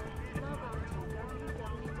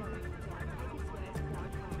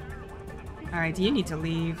 Alright, you need to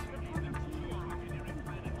leave.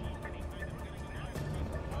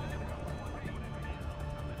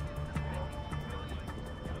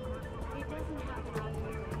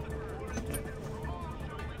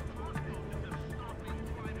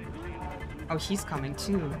 Oh, he's coming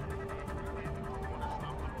too.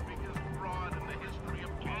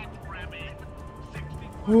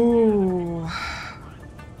 Ooh.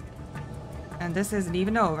 And this isn't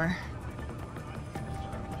even over.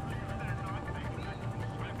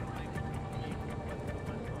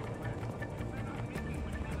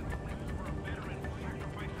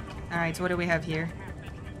 Alright, so what do we have here?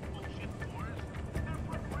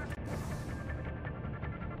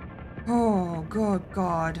 Oh, good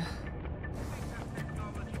God.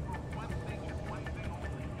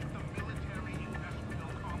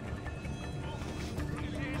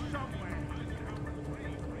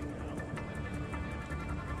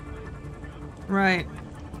 Right.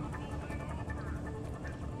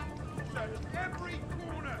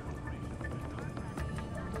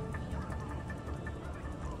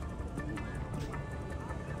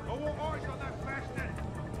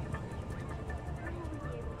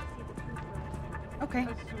 Okay.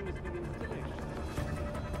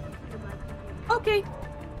 Okay.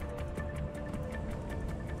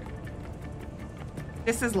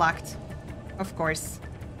 This is locked. Of course.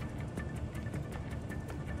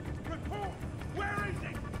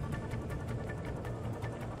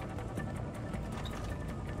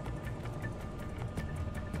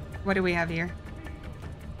 What do we have here?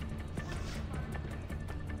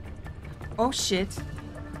 Oh shit.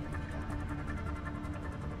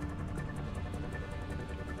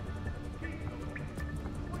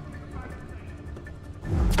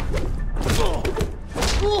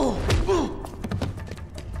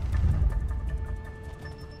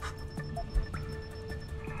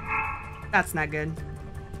 That's not good.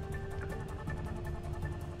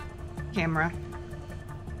 Camera.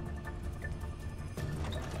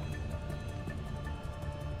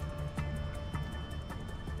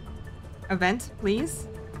 Event, please.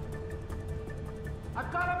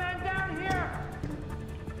 I've got a man down here!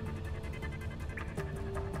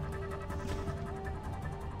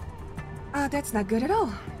 That's not good at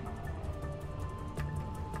all.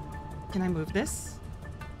 Can I move this?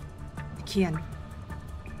 I can.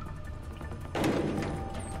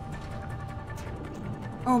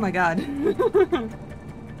 Oh my God.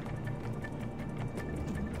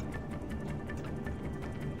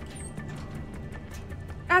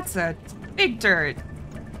 That's a big turd.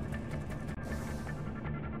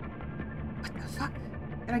 What the fuck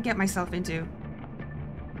did I get myself into?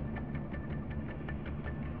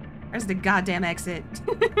 Where's the goddamn exit?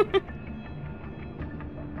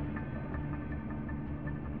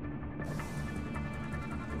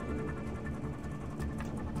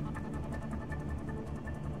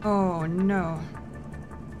 Oh no.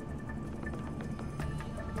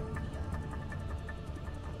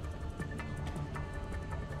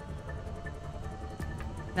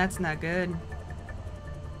 That's not good.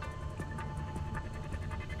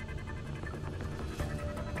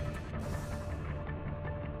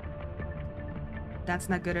 That's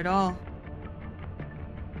not good at all.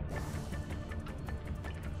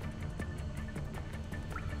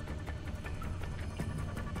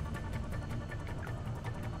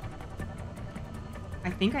 I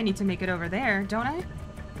think I need to make it over there, don't I?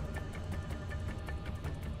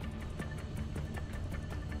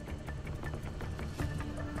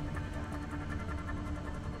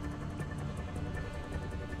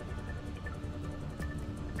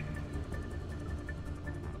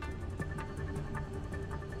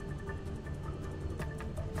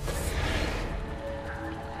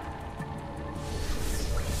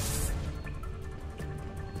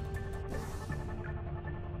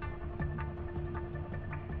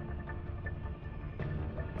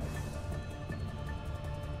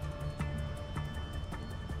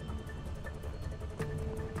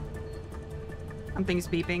 Something's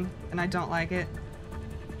beeping, and I don't like it.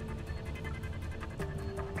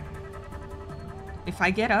 If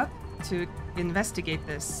I get up to investigate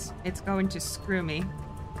this, it's going to screw me.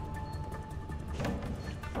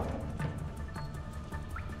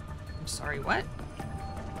 I'm sorry, what?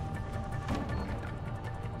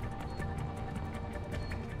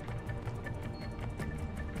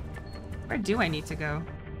 Where do I need to go?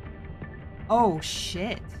 Oh,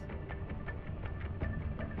 shit.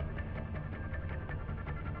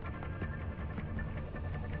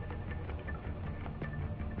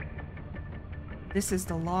 This is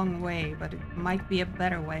the long way, but it might be a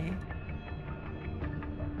better way.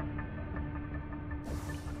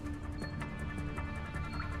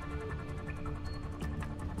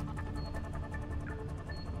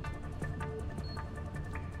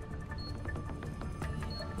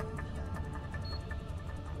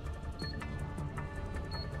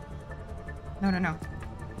 No, no, no.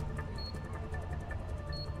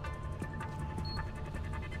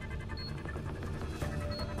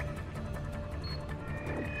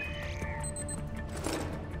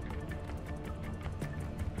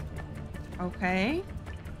 Okay.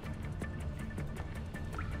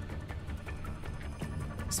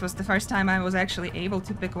 This was the first time I was actually able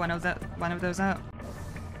to pick one of those up.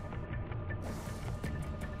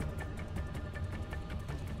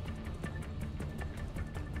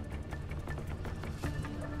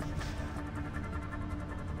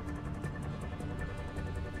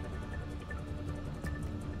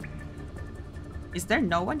 Is there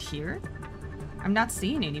no one here? I'm not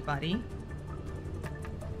seeing anybody.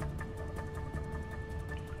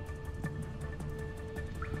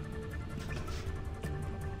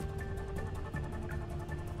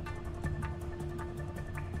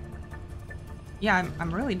 Yeah,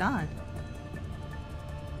 I'm really not.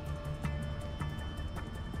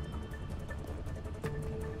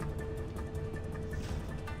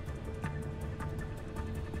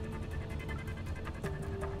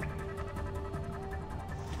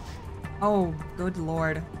 Oh, good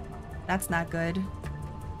lord. That's not good.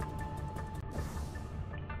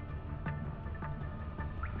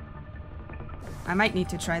 I might need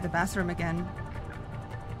to try the bathroom again.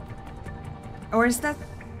 Or is that...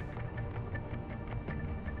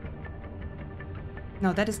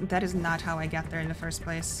 No, that is not how I got there in the first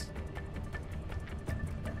place.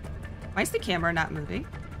 Why is the camera not moving?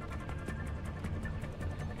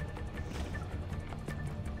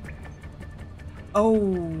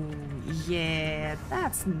 Oh, yeah,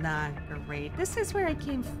 that's not great. This is where I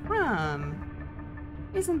came from.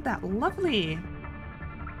 Isn't that lovely?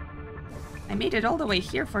 I made it all the way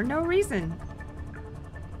here for no reason.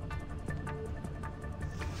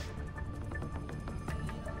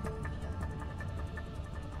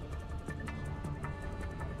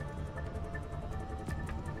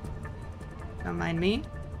 Don't mind me.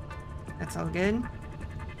 That's all good.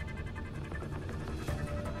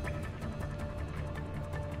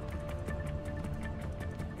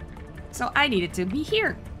 So I needed to be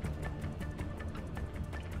here.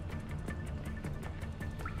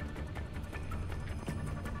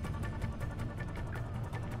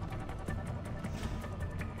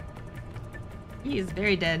 He is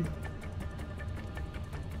very dead.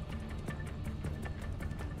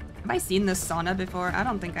 Have I seen this sauna before? I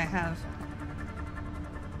don't think I have.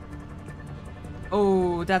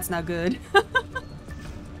 Oh, that's not good.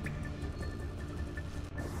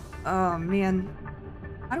 Oh, man.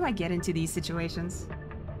 How do I get into these situations?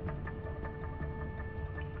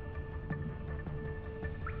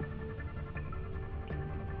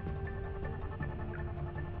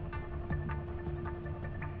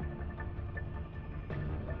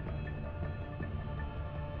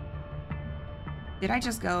 Did I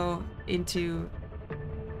just go into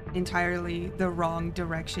entirely the wrong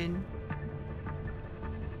direction?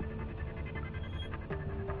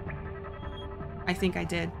 I think I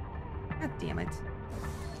did. God damn it.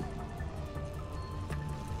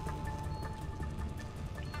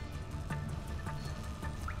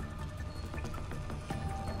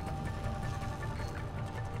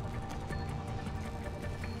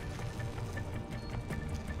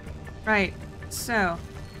 Right, so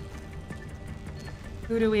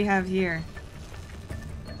who do we have here?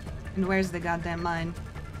 And where's the goddamn mine?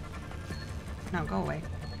 No, go away.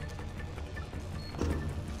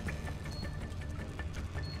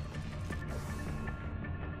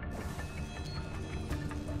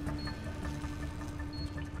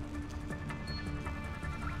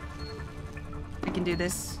 I can do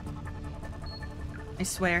this. I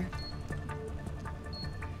swear.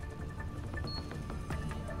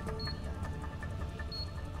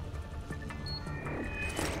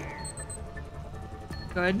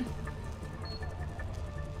 Good.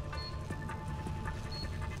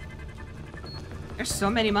 There's so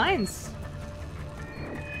many mines.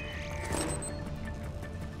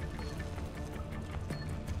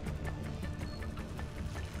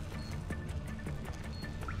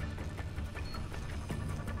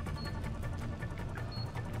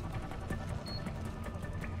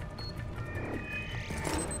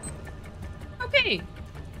 Okay.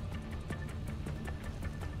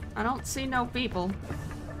 I don't see no people.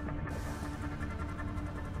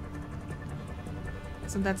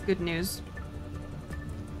 So that's good news.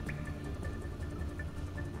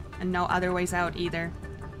 And no other ways out either.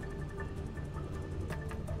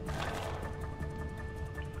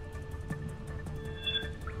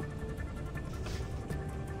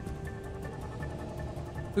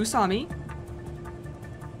 Who saw me?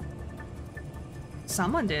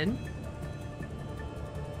 Someone did.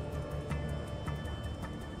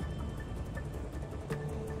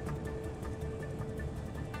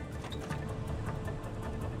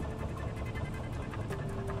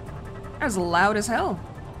 That was loud as hell.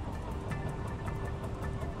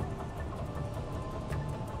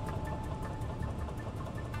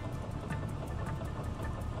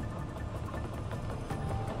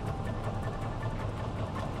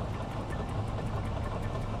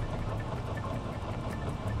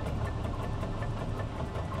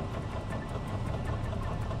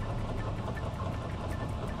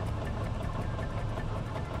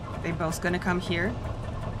 They both gonna come here.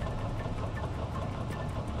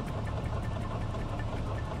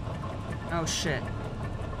 Oh shit.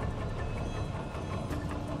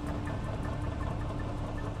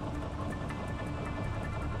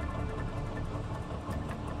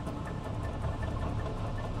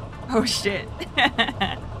 Oh shit.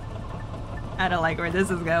 I don't like where this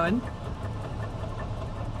is going.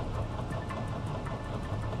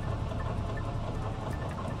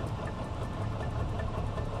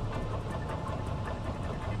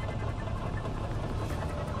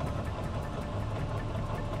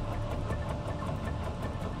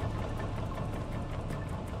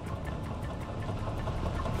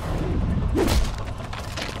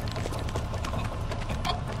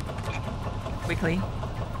 Quickly.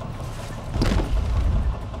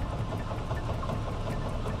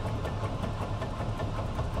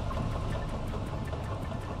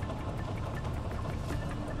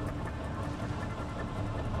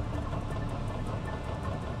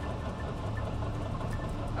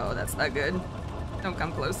 Oh, that's not good. Don't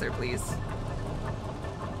come closer, please.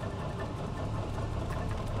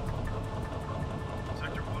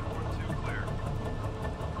 Sector 112 clear.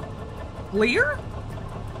 Clear?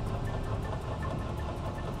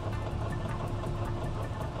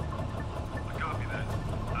 Copy that.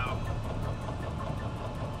 Out.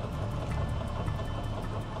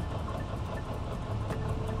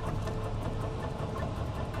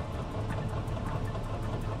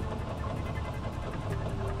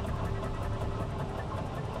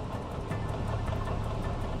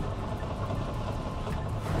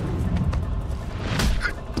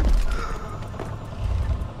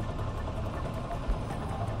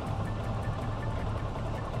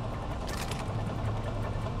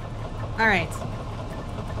 All right.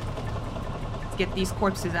 Let's get these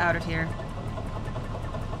corpses out of here.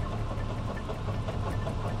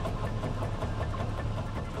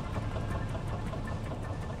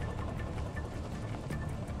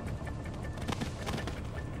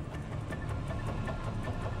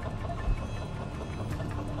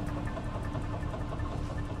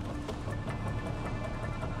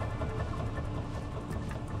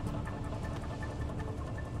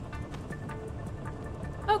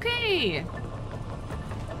 Okay.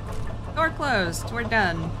 Door closed. We're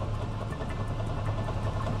done.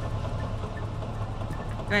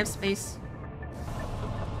 Do I have space?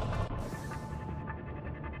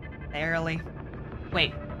 Barely.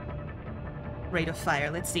 Wait. Rate of fire.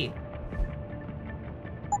 Let's see.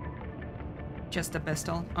 Just a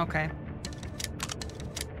pistol. Okay.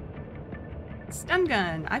 Stun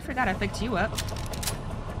gun. I forgot I picked you up.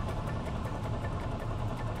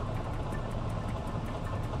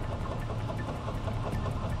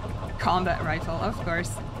 Combat rifle, of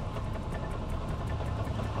course.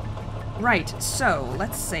 Right, so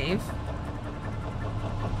let's save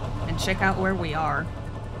and check out where we are.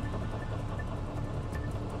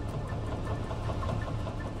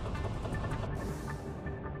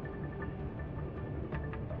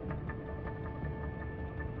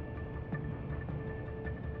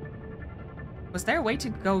 Was there a way to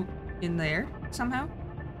go in there somehow?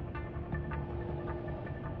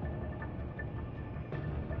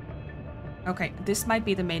 Okay, this might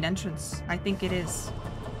be the main entrance. I think it is.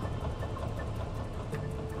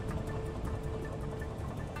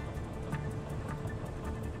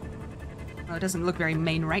 Oh, it doesn't look very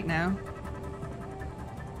main right now.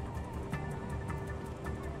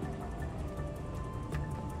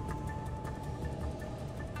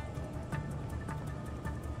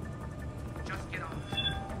 Just get off.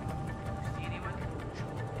 See anyone?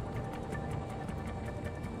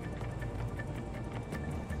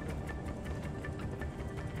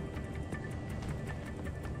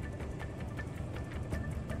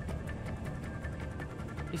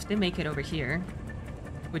 if they make it over here.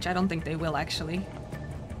 Which I don't think they will, actually.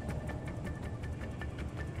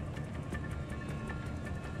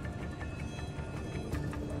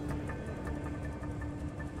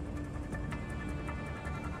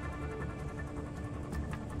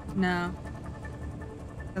 No.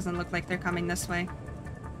 Doesn't look like they're coming this way.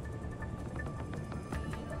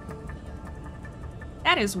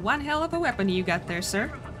 That is one hell of a weapon you got there,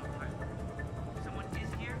 sir.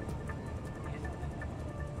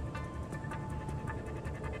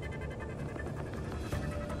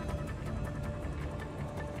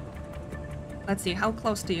 Let's see, how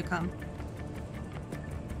close do you come?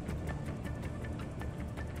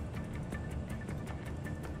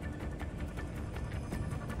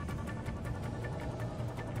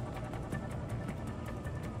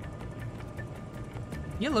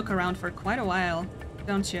 You look around for quite a while,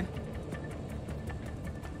 don't you?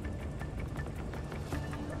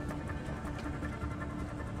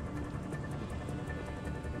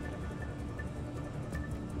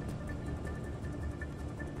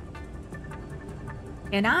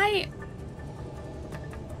 And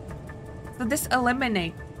so this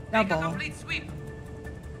eliminate double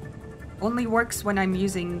only works when I'm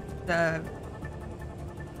using the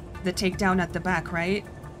takedown at the back, right?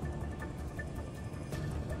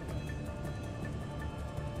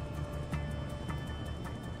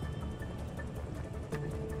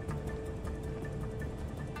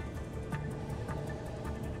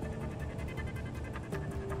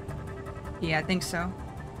 Yeah, I think so.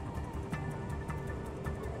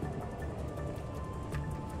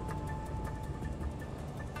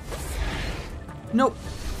 Nope.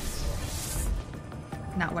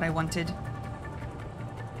 Not what I wanted.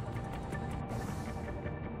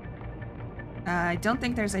 I don't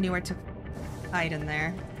think there's anywhere to hide in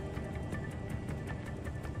there.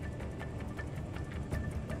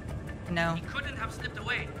 No. He couldn't have slipped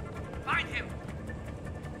away. Find him.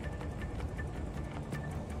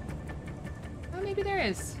 Oh, maybe there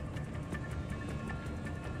is.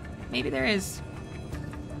 Maybe there is.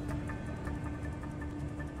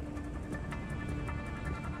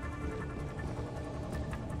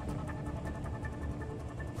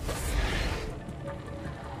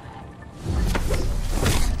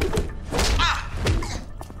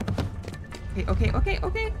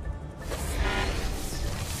 Okay.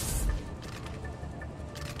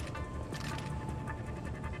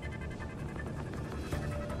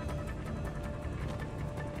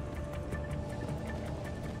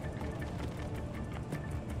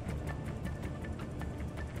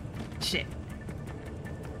 Shit.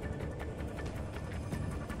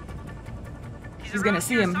 He's gonna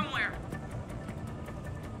see him. Somewhere.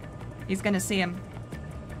 He's gonna see him.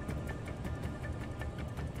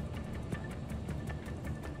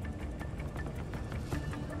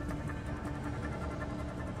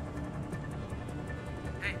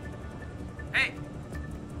 Hey,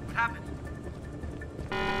 what happened?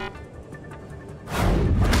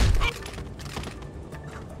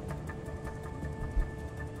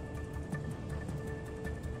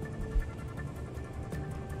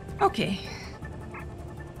 Okay.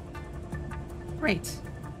 Great.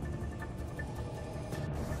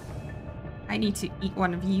 I need to eat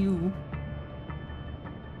one of you.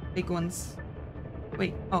 Big ones.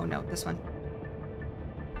 Wait, oh no, this one.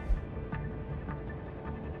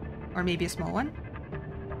 Or maybe a small one?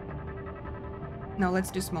 No,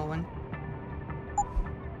 let's do small one.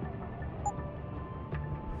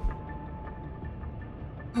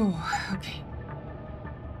 Oh, okay.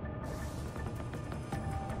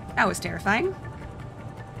 That was terrifying.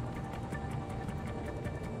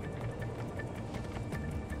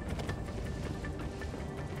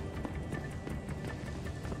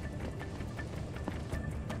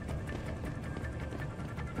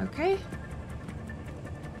 Okay.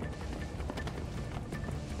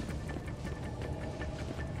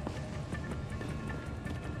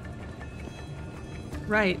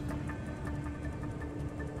 Right.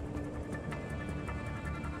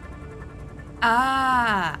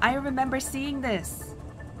 Ah, I remember seeing this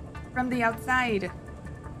from the outside.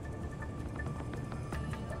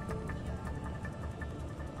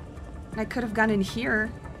 I could have gone in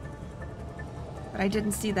here, but I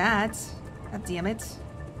didn't see that. God damn it.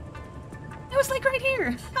 It was like right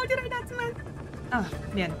here. How did I not see it? Oh,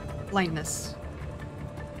 man. Blindness.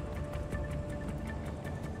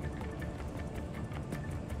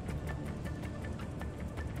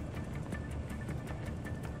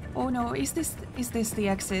 Oh no, is this the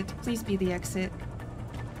exit? Please be the exit.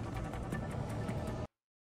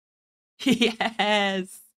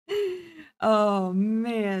 Yes. Oh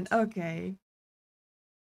man, okay.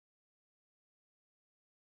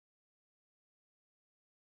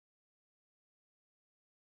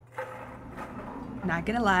 Not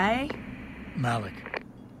gonna lie. Malik,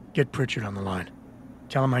 get Pritchard on the line.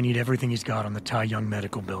 Tell him I need everything he's got on the Tai Young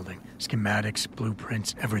Medical Building. Schematics,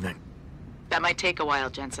 blueprints, everything. That might take a while,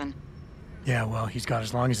 Jensen. Yeah, well, he's got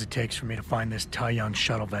as long as it takes for me to find this Tai Young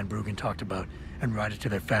shuttle Van Bruggen talked about and ride it to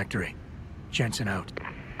their factory. Jensen out.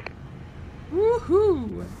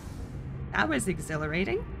 Woohoo! That was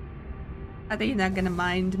exhilarating. Are they not gonna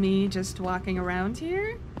mind me just walking around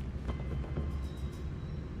here?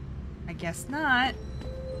 I guess not.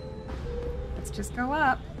 Let's just go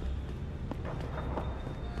up.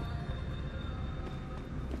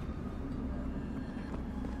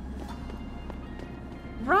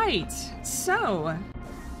 Right, so,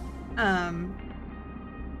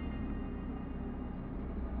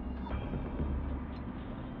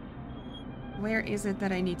 where is it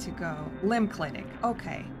that I need to go? Limb clinic,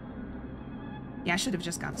 okay. Yeah, I should have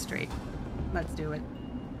just gone straight. Let's do it.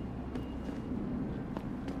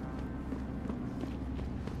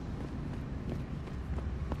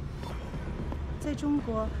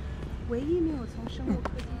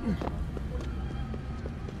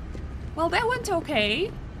 Well, that went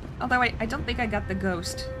okay. Although I don't think I got the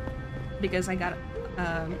ghost. Because I got,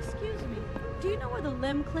 Excuse me, do you know where the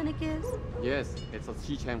limb clinic is? Yes, it's on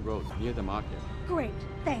Xichang Road, near the market. Great,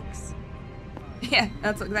 thanks. Yeah,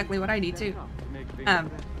 that's exactly what I need too. I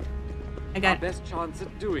Our got best chance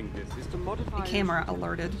at doing this is to modify the camera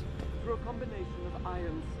alerted. through a combination of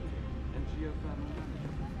iron sealing and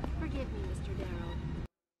geothermal. Forgive me, Mr. Darrow.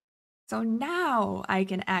 So now I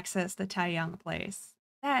can access the Tai Young place.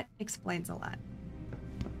 That explains a lot.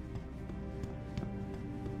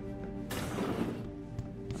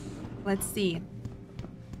 Let's see.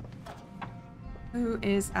 Who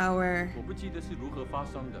is our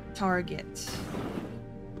target?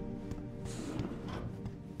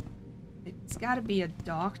 It's gotta be a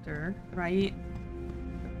doctor, right?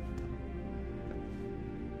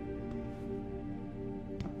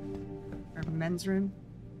 Or men's room?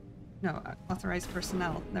 No, authorized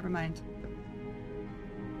personnel. Never mind.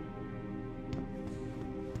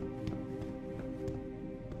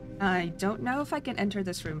 I don't know if I can enter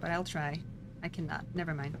this room, but I'll try. I cannot.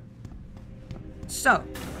 Never mind. So,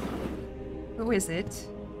 who is it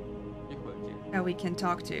that we can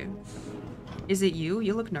talk to? Is it you?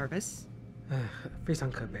 You look nervous.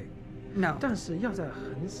 No.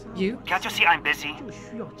 You? Can't you see I'm busy?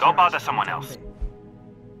 Go bother someone else.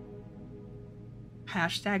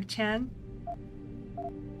 Hashtag Chan.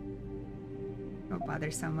 Go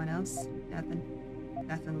bother someone else.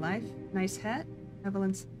 Death in life. Nice hat.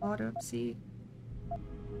 Evelyn's autopsy.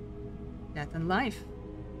 Death and life.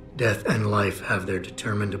 Death and life have their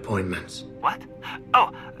determined appointments. What?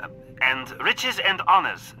 Oh, and riches and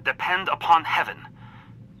honors depend upon heaven.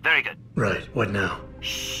 Very good. Right, what now?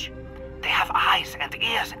 Shh. They have eyes and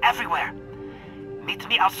ears everywhere. Meet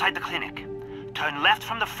me outside the clinic. Turn left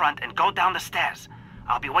from the front and go down the stairs.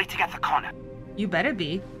 I'll be waiting at the corner. You better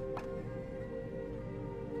be.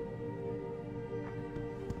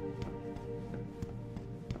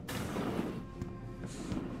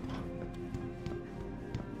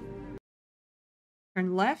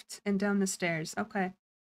 Turn left and down the stairs. Okay.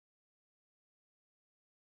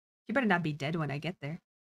 You better not be dead when I get there.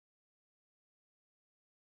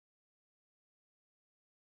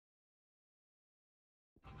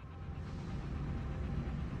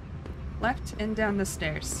 Left and down the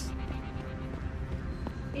stairs.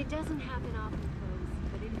 It doesn't happen often,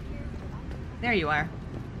 close, but in here, There you are.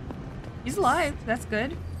 He's alive. That's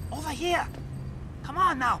good. Over here. Come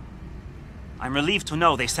on now. I'm relieved to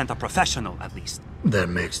know they sent a professional, at least. That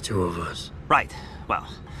makes two of us. Right. Well,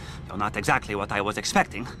 you're not exactly what I was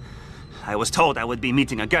expecting. I was told I would be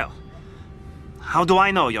meeting a girl. How do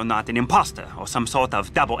I know you're not an imposter or some sort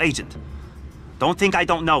of double agent? Don't think I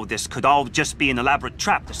don't know this could all just be an elaborate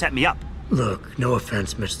trap to set me up. Look, no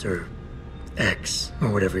offense, Mr. X, or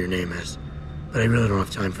whatever your name is, but I really don't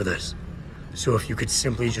have time for this. So if you could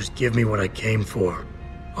simply just give me what I came for,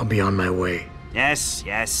 I'll be on my way. Yes,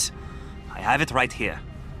 yes. I have it right here.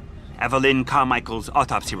 Evelyn Carmichael's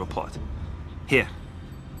autopsy report. Here,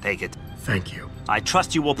 take it. Thank you. I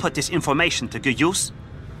trust you will put this information to good use,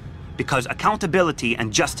 because accountability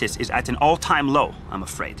and justice is at an all-time low, I'm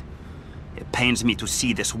afraid. It pains me to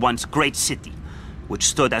see this once great city, which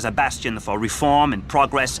stood as a bastion for reform and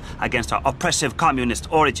progress against our oppressive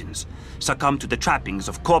communist origins, succumb to the trappings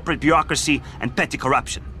of corporate bureaucracy and petty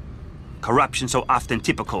corruption. Corruption so often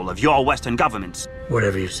typical of your Western governments.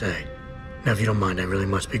 Whatever you say. Now, if you don't mind, I really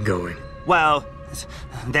must be going. Well,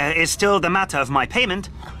 there is still the matter of my payment.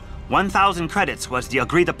 1,000 credits was the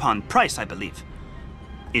agreed-upon price, I believe.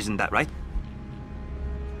 Isn't that right?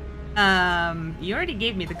 You already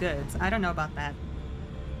gave me the goods. I don't know about that.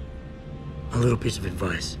 A little piece of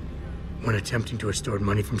advice. When attempting to extort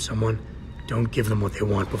money from someone, don't give them what they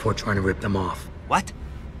want before trying to rip them off. What?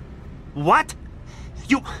 What?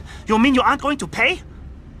 You mean you aren't going to pay?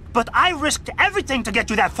 But I risked everything to get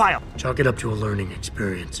you that file. Chalk it up to a learning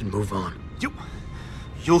experience and move on.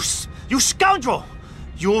 You scoundrel!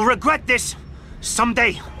 You will regret this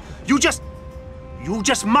someday. You just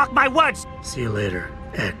mock my words. See you later,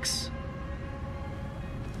 X.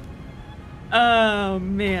 Oh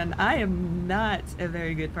man, I am not a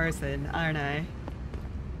very good person, aren't I?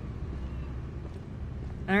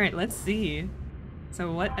 Alright, let's see.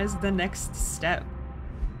 So what is the next step?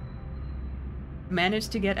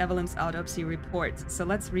 Managed to get Evelyn's autopsy report, so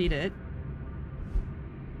let's read it.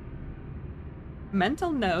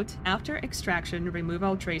 Mental note, after extraction, remove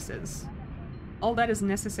all traces. All that is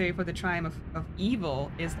necessary for the triumph of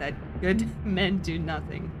evil is that good men do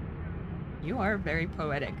nothing. You are very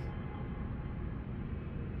poetic.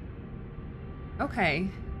 Okay.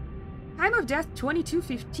 Time of death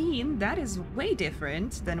 2215, that is way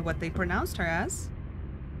different than what they pronounced her as.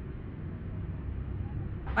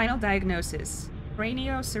 Final diagnosis.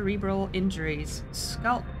 Craniocerebral injuries,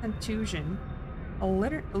 skull contusion, a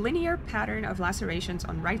linear pattern of lacerations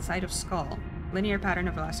on right side of skull, linear pattern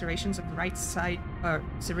of lacerations of right side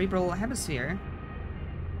cerebral hemisphere.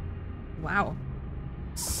 Wow.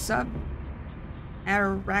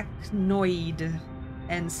 Subarachnoid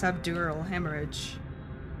and subdural hemorrhage.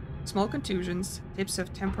 Small contusions, tips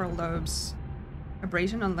of temporal lobes,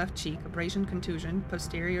 abrasion on left cheek, abrasion contusion,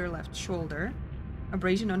 posterior left shoulder,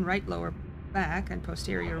 abrasion on right lower back and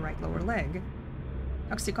posterior right lower leg.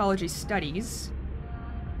 Toxicology studies.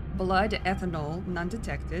 Blood ethanol, none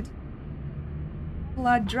detected.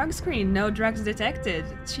 Blood drug screen, no drugs detected.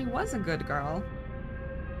 She was a good girl.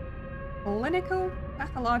 Clinical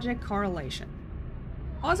pathologic correlation.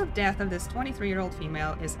 Cause of death of this 23-year-old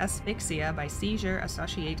female is asphyxia by seizure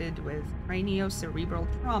associated with craniocerebral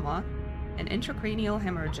trauma and intracranial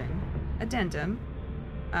hemorrhaging. Addendum.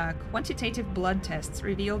 Quantitative blood tests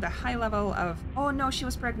revealed a high level of, oh no, she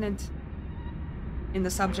was pregnant, in the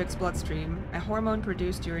subject's bloodstream, a hormone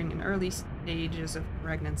produced during an early stages of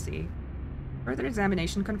pregnancy. Further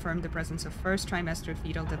examination confirmed the presence of first trimester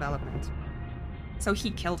fetal development. So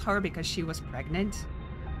he killed her because she was pregnant?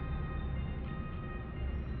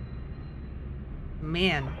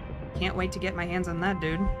 Man, can't wait to get my hands on that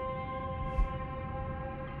dude.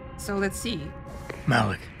 So let's see.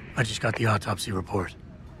 Malik, I just got the autopsy report.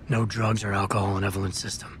 No drugs or alcohol in Evelyn's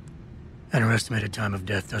system. And her estimated time of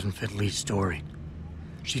death doesn't fit Lee's story.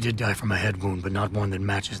 She did die from a head wound, but not one that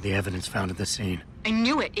matches the evidence found at the scene. I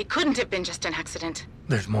knew it. It couldn't have been just an accident.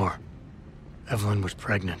 There's more. Evelyn was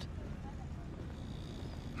pregnant.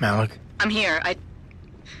 Malik? I'm here.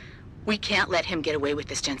 We can't let him get away with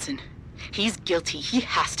this, Jensen. He's guilty. He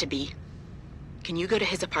has to be. Can you go to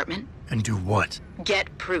his apartment? And do what?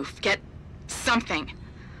 Get proof. Get something.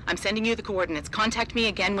 I'm sending you the coordinates. Contact me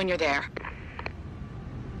again when you're there.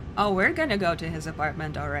 Oh, we're gonna go to his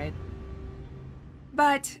apartment, alright.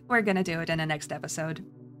 But we're gonna do it in the next episode.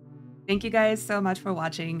 Thank you guys so much for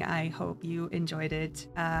watching. I hope you enjoyed it.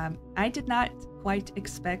 I did not quite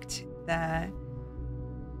expect the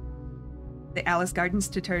Alice Gardens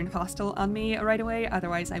to turn hostile on me right away.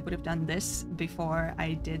 Otherwise, I would have done this before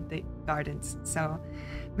I did the gardens. So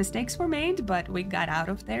mistakes were made, but we got out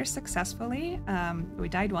of there successfully. We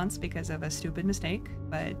died once because of a stupid mistake,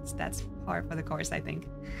 but that's par for the course, I think.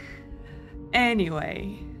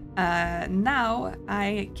 Anyway, now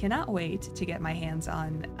I cannot wait to get my hands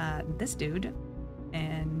on this dude,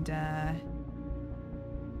 and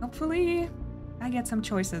hopefully I get some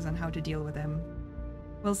choices on how to deal with him.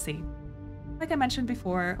 We'll see. Like I mentioned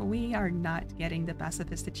before, we are not getting the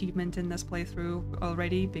pacifist achievement in this playthrough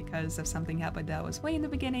already because of something happened that was way in the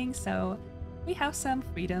beginning, so we have some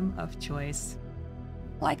freedom of choice.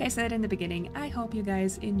 Like I said in the beginning, I hope you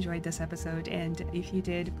guys enjoyed this episode, and if you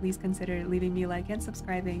did, please consider leaving me a like and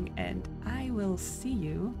subscribing, and I will see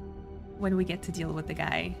you when we get to deal with the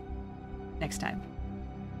guy next time.